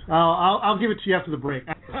I'll give it to you after the break.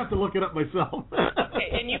 I have to look it up myself. Okay,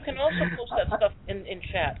 and you can also post that stuff in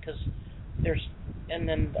chat because and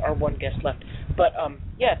then our one guest left. But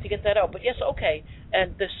to get that out. But yes, okay.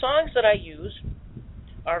 And the songs that I use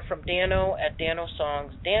are from Dano at Dano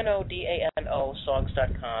Songs, Dano, Dano,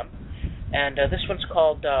 songs.com. And this one's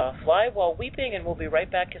called Fly While Weeping, and we'll be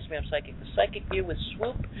right back. Kiss Me, I'm Psychic, the Psychic View with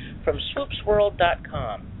Swoop from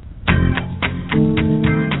Swoopsworld.com.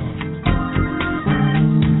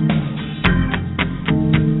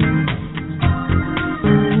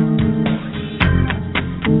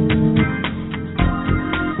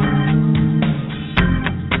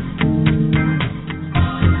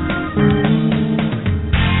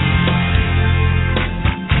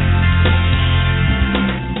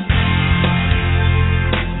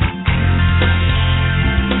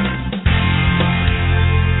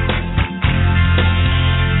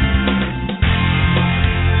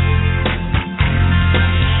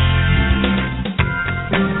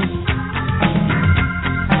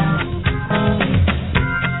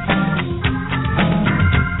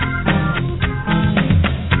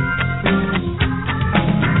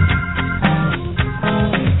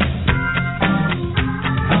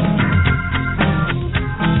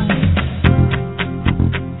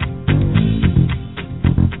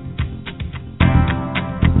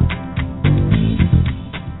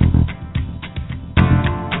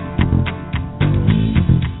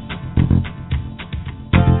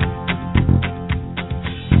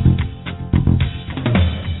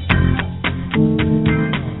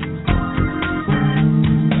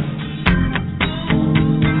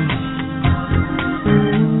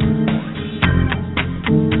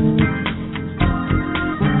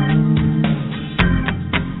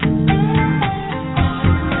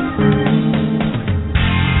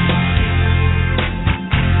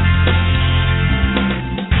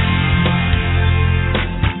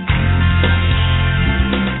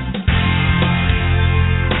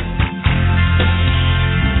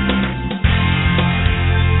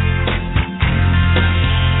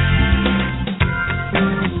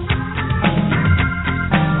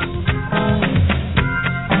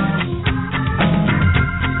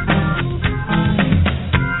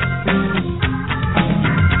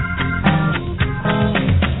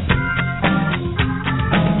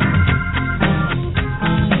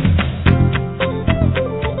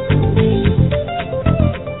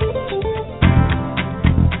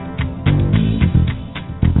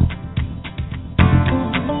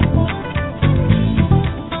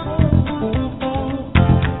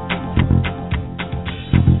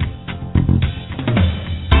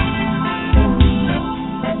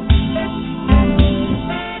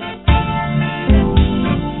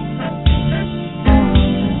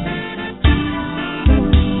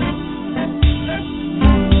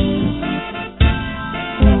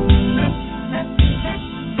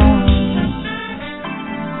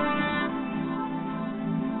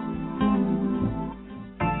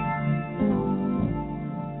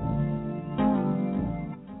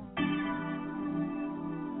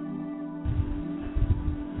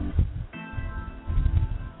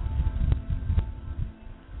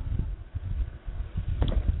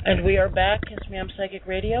 And we are back. Kiss Me, I'm Psychic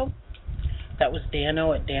Radio. That was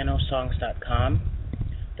Dano at danosongs.com.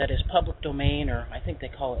 That is public domain, or I think they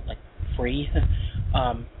call it like free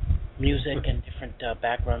music and different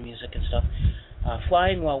background music and stuff.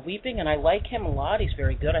 Flying While Weeping, and I like him a lot. He's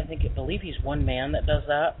very good. I believe he's one man that does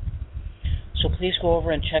that. So please go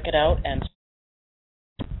over and check it out. And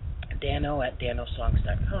Dano at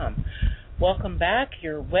danosongs.com. Welcome back.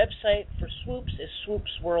 Your website for Swoops is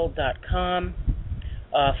swoopsworld.com.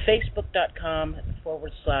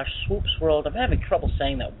 Facebook.com/Swoopsworld. I'm having trouble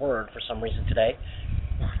saying that word for some reason today.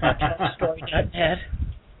 Talkstory.net,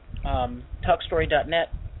 Talkstory.net,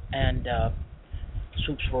 and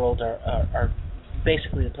Swoopsworld are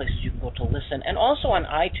basically the places you can go to listen. And also on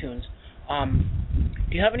iTunes.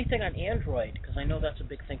 Do you have anything on Android? Because I know that's a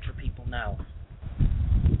big thing for people now.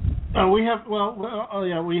 We have.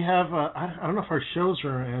 We have. I don't know if our shows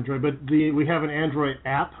are on Android, but we have an Android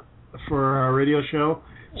app for our radio show.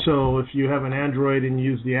 So if you have an Android and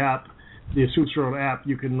use the app, the Swoopsworld app,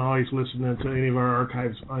 you can always listen to any of our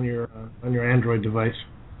archives on your Android device.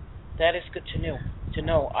 That is good to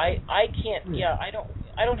know. I can't. Yeah, I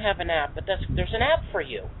don't have an app, but there's an app for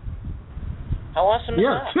you. How awesome is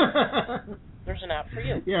that? There's an app for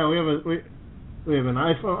you. Yeah, we have an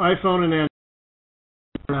iPhone and Android.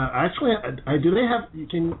 Actually, do they have?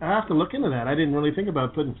 I have to look into that. I didn't really think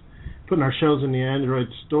about putting our shows in the Android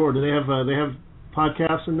store. Do they have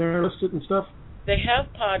podcasts in there listed and stuff? They have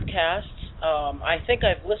podcasts. I think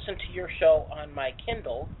I've listened to your show on my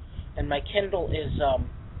Kindle, and my Kindle is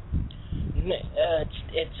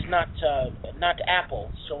it's not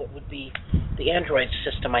Apple, so it would be the Android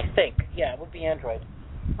system, I think. Yeah, it would be Android.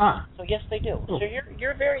 So yes, they do. Oh. So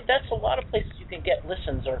you're very. That's a lot of places you can get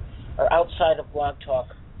listens or outside of BlogTalk.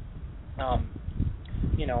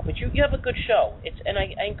 But you have a good show. And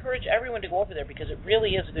I encourage everyone to go over there because it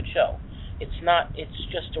really is a good show. It's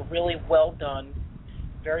just a really well done,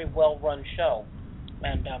 very well run show.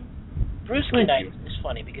 And Brewski Night is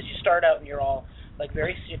funny because you start out and you're all like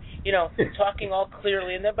very, talking all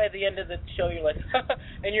clearly, and then by the end of the show you're like,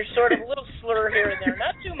 and you're sort of a little slur here and there,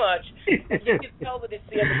 not too much. And you can tell that it's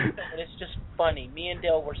the end of the film, and it's just funny. Me and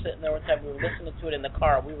Dale were sitting there one time, we were listening to it in the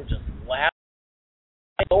car, we were just laughing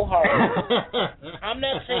so hard. I'm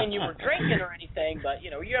not saying you were drinking or anything, but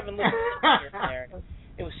you haven't listened to it here and there.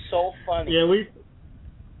 It was so funny. Yeah, we've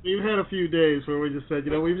had a few days where we just said,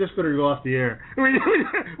 we just better go off the air. We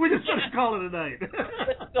just better call it a night.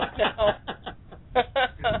 Let's go now.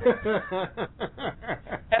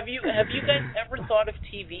 Have you guys ever thought of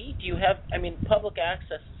TV? Do you have? Public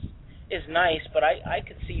access is nice, but I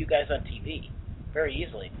could see you guys on TV very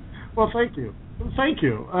easily. Well, thank you. We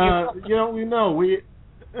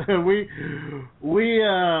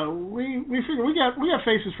got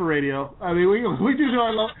faces for radio.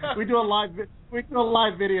 We do a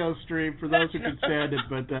live video stream for those who can stand it,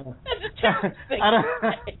 but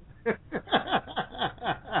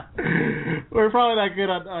we're probably not good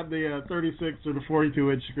on the 36 or the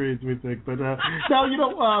 42-inch screens, we think. But no, I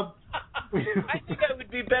think I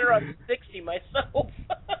would be better on 60 myself.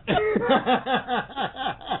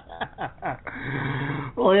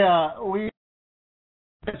 Well, yeah, we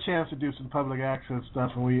had a chance to do some public access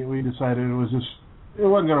stuff, and we decided it wasn't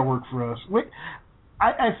going to work for us.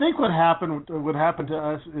 I think what happened to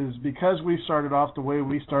us is because we started off the way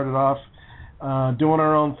we started off, doing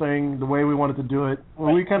our own thing the way we wanted to do it.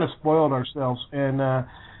 Well, we kind of spoiled ourselves, and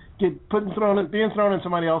being thrown in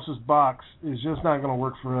somebody else's box is just not going to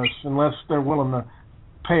work for us unless they're willing to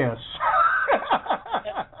pay us.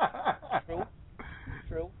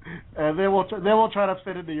 True. And they will try to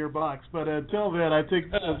fit into your box, but until then, I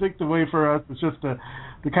think the way for us is just to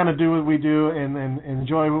kind of do what we do and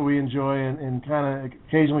enjoy what we enjoy and kind of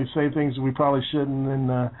occasionally say things that we probably shouldn't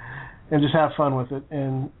and just have fun with it.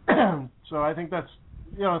 And so I think that's,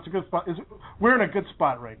 it's a good spot. We're in a good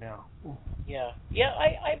spot right now. Yeah,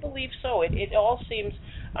 I believe so. It all seems,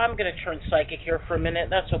 I'm going to turn psychic here for a minute.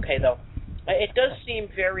 That's okay, though. It does seem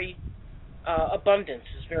very, abundance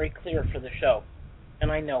is very clear for the show.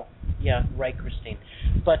 And I know, yeah, right, Christine.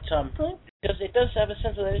 But it does have a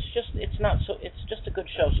sense of that. It's just a good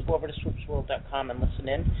show. So go over to Swoopsworld.com and listen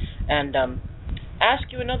in. And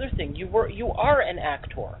ask you another thing. You are an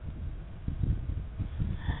actor.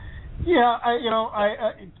 Yeah,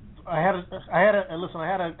 I had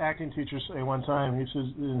an acting teacher say one time. He says,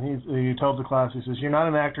 he told the class, he says, "You're not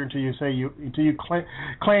an actor until you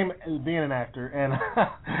claim being an actor," and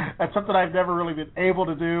that's something I've never really been able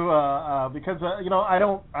to do because I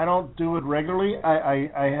don't do it regularly. I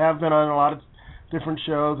have been on a lot of different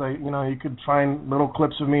shows. You could find little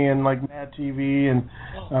clips of me in like Mad TV, and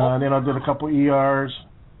then I did a couple ERs,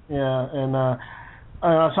 yeah, and.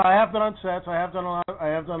 So I have been on sets. I have done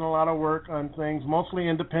a lot of work on things, mostly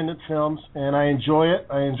independent films, and I enjoy it.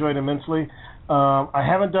 I enjoy it immensely. I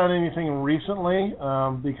haven't done anything recently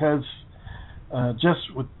because just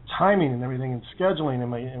with timing and everything and scheduling and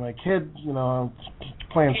my kid,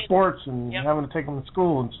 playing sports and having to take them to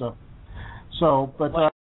school and stuff. So, but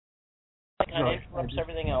kind of interrupts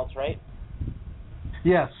everything else, right?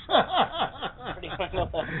 Yes. Pretty much know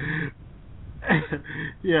that.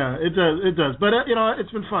 Yeah, it does. But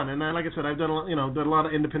it's been fun, and like I said, I've done a lot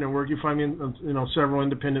of independent work. You find me in several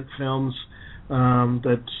independent films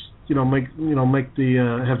that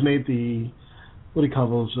have made the, what do you call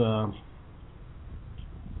those?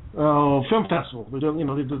 Film festivals. They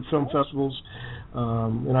did film festivals,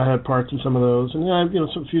 and I had parts in some of those, and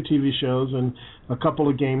some few TV shows and a couple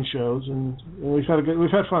of game shows, and we've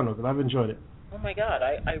had fun with it. I've enjoyed it. Oh my God!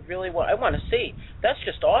 I really want to see. That's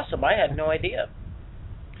just awesome. I had no idea.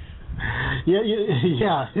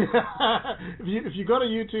 Yeah. If you go to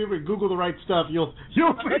YouTube and Google the right stuff, you'll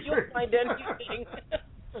find anything.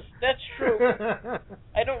 That's true.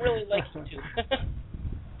 I don't really like YouTube.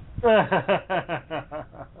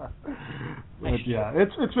 But yeah,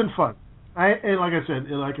 it's been fun. Like I said,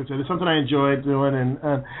 it's something I enjoy doing,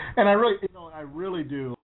 and I really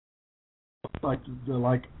do.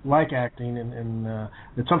 Like acting, and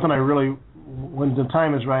it's something I really, when the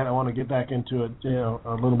time is right, I want to get back into it,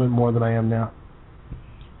 a little bit more than I am now.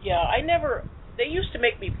 Yeah, they used to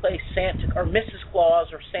make me play Santa or Mrs.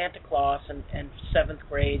 Claus or Santa Claus in 7th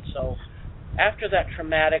grade. So after that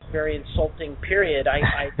traumatic, very insulting period,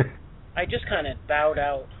 I just kind of bowed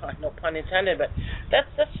out. No pun intended, but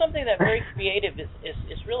that's something that very creative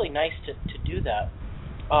is really nice to do that.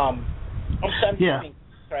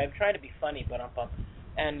 I'm trying to be funny, but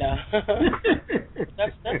And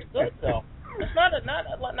that's good though. It's not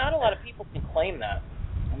a lot of people can claim that,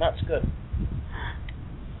 and that's good.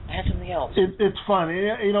 I had something else. It's fun.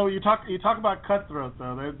 You know, you talk about cutthroat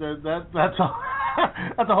though. That's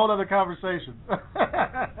a whole other conversation.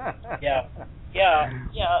 Yeah.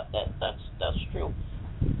 That's true.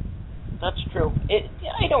 That's true.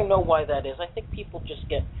 I don't know why that is. I think people just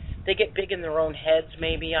get big in their own heads.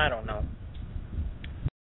 Maybe, I don't know.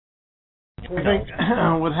 I think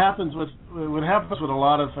what happens with a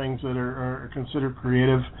lot of things that are considered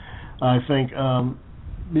creative, I think,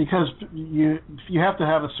 because you have to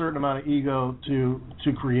have a certain amount of ego to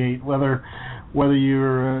create, whether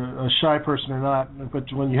you're a shy person or not.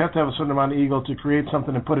 But when you have to have a certain amount of ego to create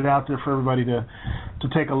something and put it out there for everybody to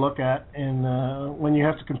take a look at, and when you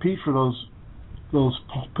have to compete for those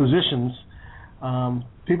positions,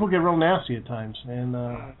 people get real nasty at times, and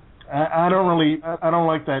I don't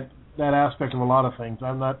like that aspect of a lot of things. I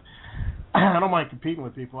don't mind competing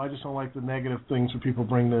with people. I just don't like the negative things that people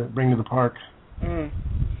bring to the park.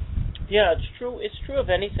 Yeah, it's true. It's true of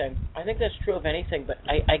anything. I think that's true of anything. But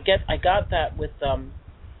I got that with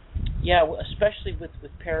especially with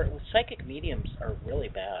psychic mediums are really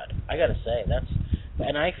bad. I gotta say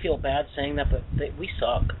and I feel bad saying that, but we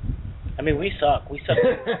suck. I mean, we suck.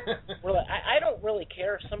 We're like, I don't really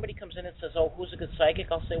care if somebody comes in and says, "Oh, who's a good psychic?"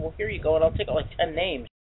 I'll say, "Well, here you go," and I'll take out like 10 names.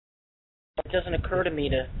 It doesn't occur to me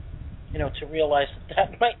to realize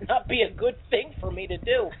that might not be a good thing for me to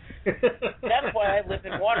do. That's why I live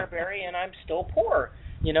in Waterbury and I'm still poor,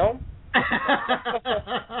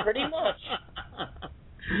 Pretty much.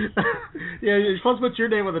 Yeah, you're supposed to put your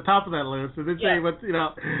name on the top of that list and then say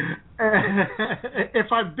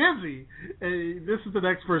if I'm busy, this is the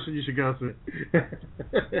next person you should go to.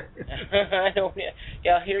 I don't.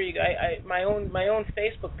 Yeah, here you go. My own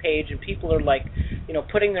Facebook page, and people are like,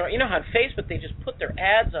 putting their, how on Facebook they just put their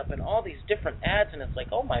ads up and all these different ads, and it's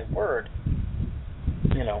like, oh my word,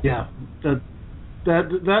 Yeah,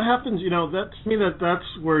 that happens. That to me that's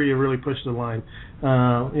where you really push the line.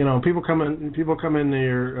 People come in to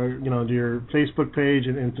your to your Facebook page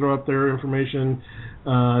and throw up their information.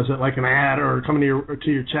 Is it like an ad, or come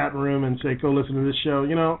into your chat room and say, go listen to this show?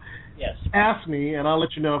 Yes. Ask me and I'll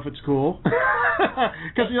let you know if it's cool.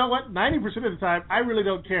 Because you know what, 90% of the time I really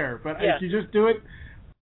don't care. But if you just do it,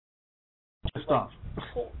 stop.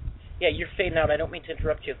 Cool. Yeah, you're fading out. I don't mean to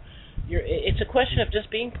interrupt you. It's a question of just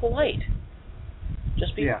being polite.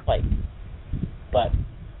 Just being polite. But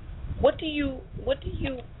what do you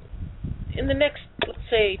in the next, let's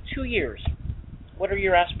say, 2 years, what are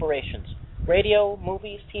your aspirations? Radio,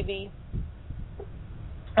 movies, TV?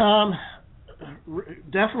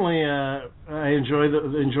 Definitely, I enjoy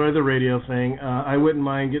the radio thing. I wouldn't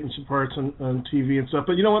mind getting some parts on TV and stuff.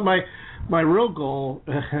 But you know what, my real goal,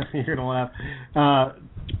 you're gonna laugh.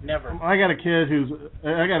 Never. I got a kid who's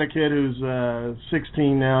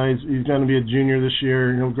 16 now. He's going to be a junior this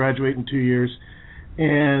year. He'll graduate in 2 years.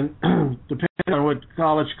 And depending on what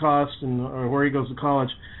college costs or where he goes to college,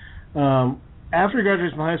 after he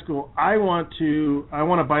graduates from high school, I want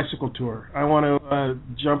a bicycle tour. I want to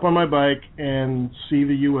jump on my bike and see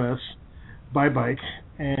the U.S. by bike,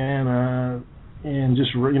 and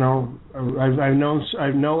just I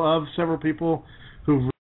know of several people who've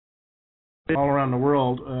all around the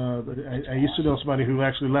world. I used to know somebody who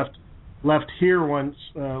actually left here once.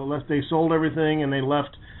 They sold everything and they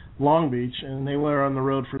left Long Beach, and they were on the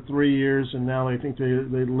road for 3 years, and now they think they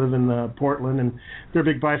live in Portland, and they're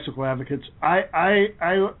big bicycle advocates.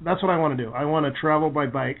 That's what I want to do. I want to travel by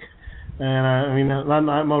bike, and I mean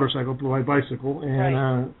not motorcycle, but by bicycle,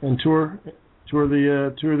 and tour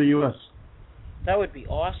the U.S. That would be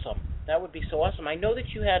awesome. That would be so awesome. I know that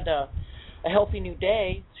you had a Healthy New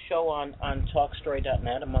Day show on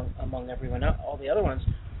TalkStory.net among all the other ones.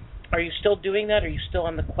 Are you still doing that? Are you still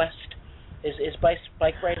on the quest? Is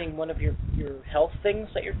bike riding one of your health things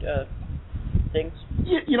that you're things?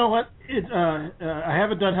 You know what? I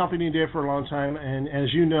haven't done Healthy New Day for a long time, and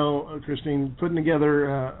as you know, Christine, putting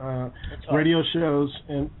together radio shows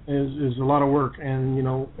is a lot of work. And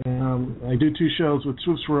I do 2 shows with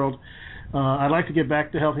Swoopsworld. I'd like to get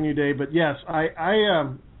back to Healthy New Day, but yes,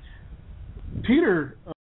 Peter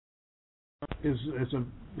is a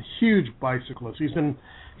huge bicyclist.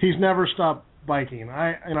 He's never stopped biking.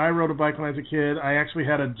 I rode a bike when I was a kid. I actually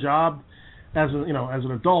had a job as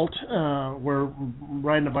an adult where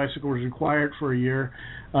riding a bicycle was required for a year.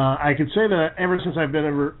 I could say that ever since I've been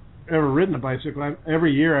ever ridden a bicycle,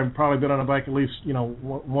 every year I've probably been on a bike at least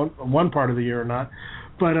one part of the year or not.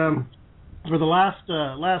 But for the last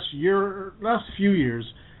few years,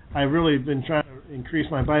 I've really been trying to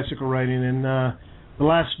increase my bicycle riding. And the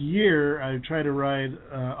last year I've tried to ride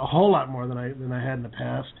a whole lot more than I had in the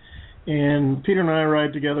past. And Peter and I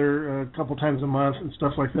ride together a couple times a month and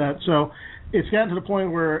stuff like that. So it's gotten to the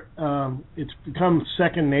point where it's become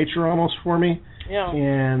second nature almost for me. Yeah.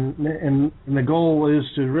 And the goal is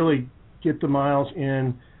to really get the miles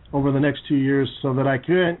in over the next 2 years so that I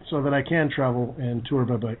can travel and tour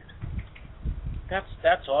by bike.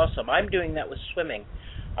 That's awesome. I'm doing that with swimming.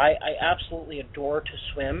 I absolutely adore to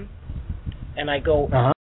swim, and I go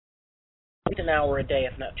an hour a day,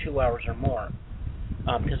 if not 2 hours or more.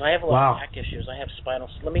 Because I have a lot of back issues. I have spinal.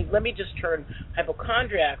 Let me just turn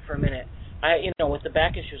hypochondriac for a minute. With the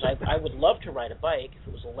back issues, I would love to ride a bike if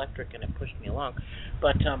it was electric and it pushed me along,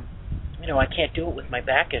 but I can't do it with my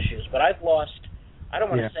back issues. But I've lost. I don't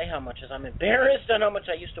want to say how much, as I'm embarrassed on how much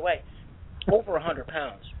I used to weigh. Over 100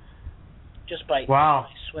 pounds, just by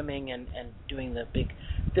swimming and doing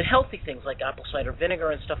the healthy things like apple cider vinegar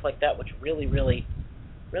and stuff like that, which really, really,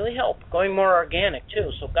 really help. Going more organic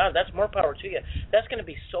too. So God, that's more power to you. That's going to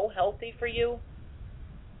be so healthy for you.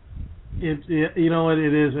 It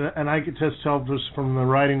is, and I could just tell just from the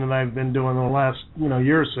riding that I've been doing the last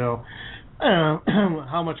year or so,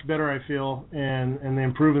 how much better I feel and the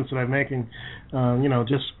improvements that I'm making.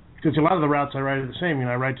 Just because a lot of the routes I ride are the same.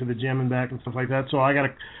 I ride to the gym and back and stuff like that. So I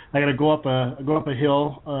gotta go up a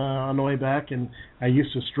hill on the way back, and I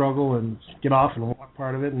used to struggle and get off and walk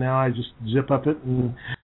part of it, and now I just zip up it, and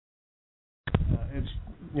it's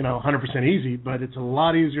 100% easy, but it's a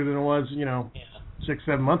lot easier than it was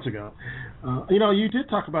 6-7 months ago. You did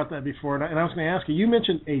talk about that before, and I was going to ask you. You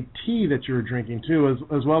mentioned a tea that you were drinking too,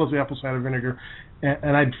 as well as the apple cider vinegar,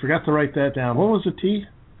 and I forgot to write that down. What was the tea?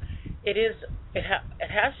 It is. It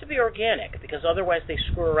has to be organic because otherwise they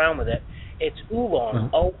screw around with it. It's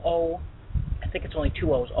oolong. I think it's only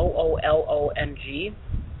 2 O's. OOLONG.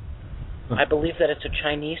 I believe that it's a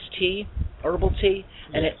Chinese tea, herbal tea,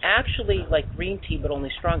 and it actually, like green tea but only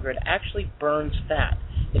stronger, it actually burns fat.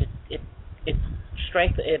 It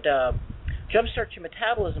jumpstarts your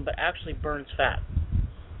metabolism, but actually burns fat.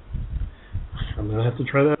 I'm gonna have to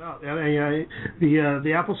try that out.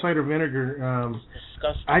 The apple cider vinegar.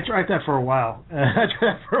 Disgusting. I tried that for a while.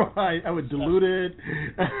 I would dilute it.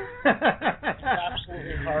 It's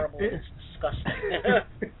absolutely horrible. It's disgusting.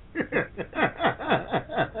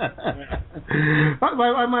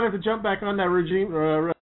 I might have to jump back on that regime.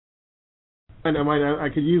 I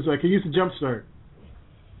could use the jump start.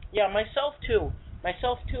 Yeah, myself too. But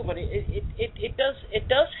it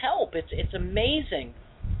does help. It's amazing.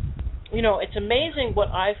 It's amazing what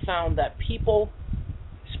I've found that people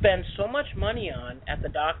spend so much money on at the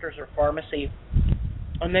doctor's or pharmacy,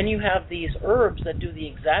 and then you have these herbs that do the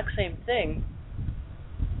exact same thing,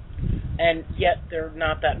 and yet they're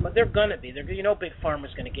not that. They're gonna be. Big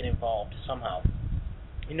Pharma's gonna get involved somehow.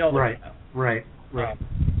 Right.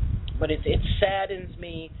 But it saddens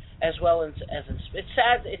me as well as it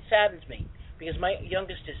saddens me because my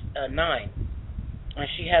youngest is 9, and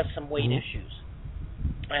she has some weight issues,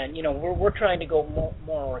 and we're trying to go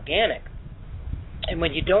more organic, and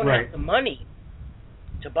when you don't have the money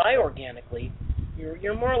to buy organically,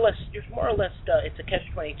 you're more or less it's a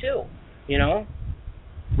catch-22,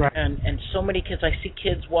 Right. And so many kids, I see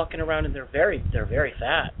kids walking around and they're very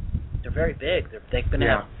fat, they're very big, they're going to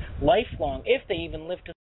have lifelong if they even live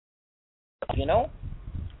to.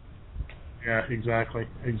 Yeah, exactly.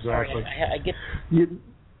 Sorry, I get.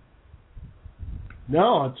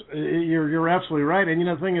 No, you're absolutely right. And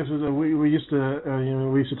the thing is we used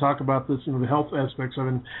to talk about this, the health aspects of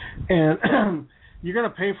it, and you're going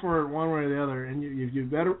to pay for it one way or the other, and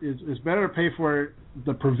it's better to pay for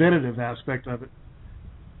the preventative aspect of it.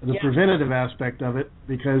 Preventative aspect of it,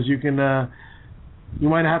 because you can you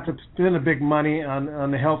might have to spend a big money on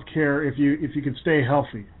the health care if you could stay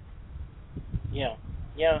healthy.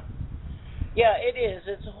 Yeah, it is.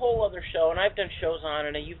 It's a whole other show, and I've done shows on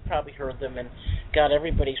it, and you've probably heard them, and God,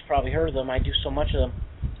 everybody's probably heard of them. I do so much of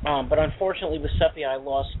them. But unfortunately with Sepia, I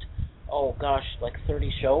lost, like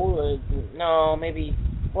 30 shows. No, maybe,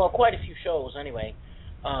 quite a few shows anyway.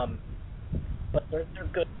 But they're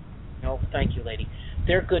good. Thank you, lady.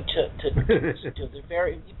 They're good to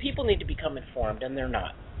they're people need to become informed, and they're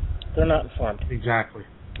not. They're not informed. Exactly.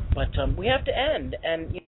 But we have to end,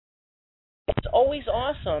 and it's always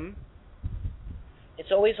awesome.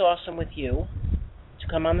 It's always awesome with you to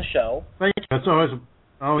come on the show. Thank you. It's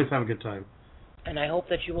always have a good time. And I hope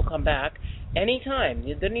that you will come back anytime.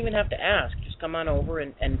 You didn't even have to ask. Just come on over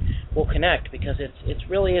and we'll connect, because it's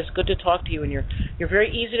really is good to talk to you, and you're very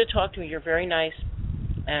easy to talk to. You're very nice,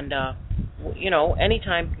 and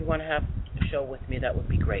anytime you want to have a show with me, that would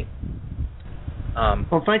be great.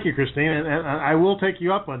 Well, thank you, Christine, and I will take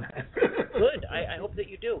you up on that. Good. I hope that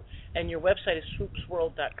you do. And your website is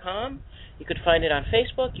swoopsworld.com. You could find it on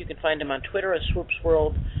Facebook. You can find him on Twitter as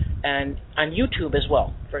Swoopsworld, and on YouTube as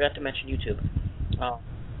well. Forgot to mention YouTube.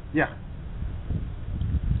 Yeah.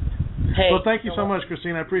 Hey. Well, thank you so much,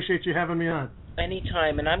 Christine. I appreciate you having me on.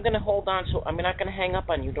 Anytime, and I'm going to hold on, so I'm not going to hang up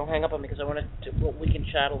on you. Don't hang up on me, because I want we can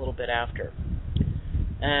chat a little bit after.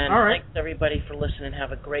 And all right. Thanks, everybody, for listening.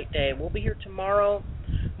 Have a great day. We'll be here tomorrow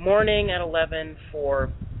morning at 11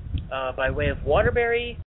 for by way of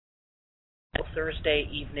Waterbury, Thursday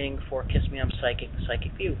evening for Kiss Me, I'm Psychic, the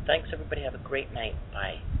Psychic View. Thanks, everybody. Have a great night.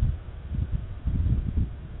 Bye.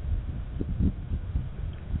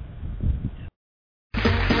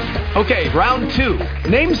 Okay, round 2.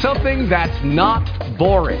 Name something that's not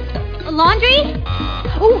boring. A laundry?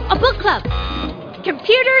 Ooh, a book club.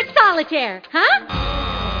 Computer solitaire, huh?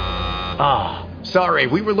 Ah, sorry,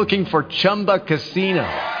 we were looking for Chumba Casino.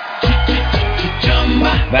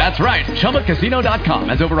 That's right, ChumbaCasino.com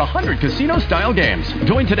has over 100 casino-style games.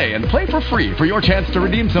 Join today and play for free for your chance to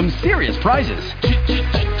redeem some serious prizes.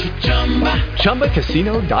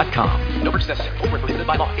 ChumbaCasino.com. No purchase necessary. Void where prohibited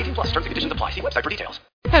by law. 18+ terms and conditions apply. See website for details.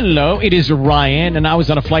 Hello, it is Ryan, and I was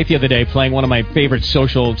on a flight the other day playing one of my favorite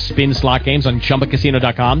social spin slot games on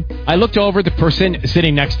ChumbaCasino.com. I looked over the person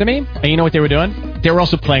sitting next to me, and you know what they were doing? They were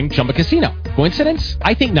also playing Chumba Casino. Coincidence?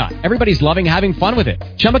 I think not. Everybody's loving having fun with it.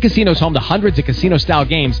 Chumba Casino is home to hundreds of casino-style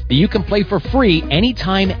games that you can play for free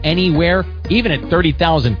anytime, anywhere, even at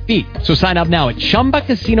 30,000 feet. So sign up now at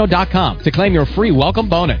ChumbaCasino.com to claim your free welcome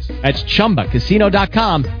bonus. That's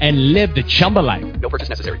ChumbaCasino.com and live the Chumba life. No purchase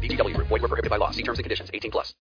necessary. VGW. Void where prohibited by law. See terms and conditions. 18+.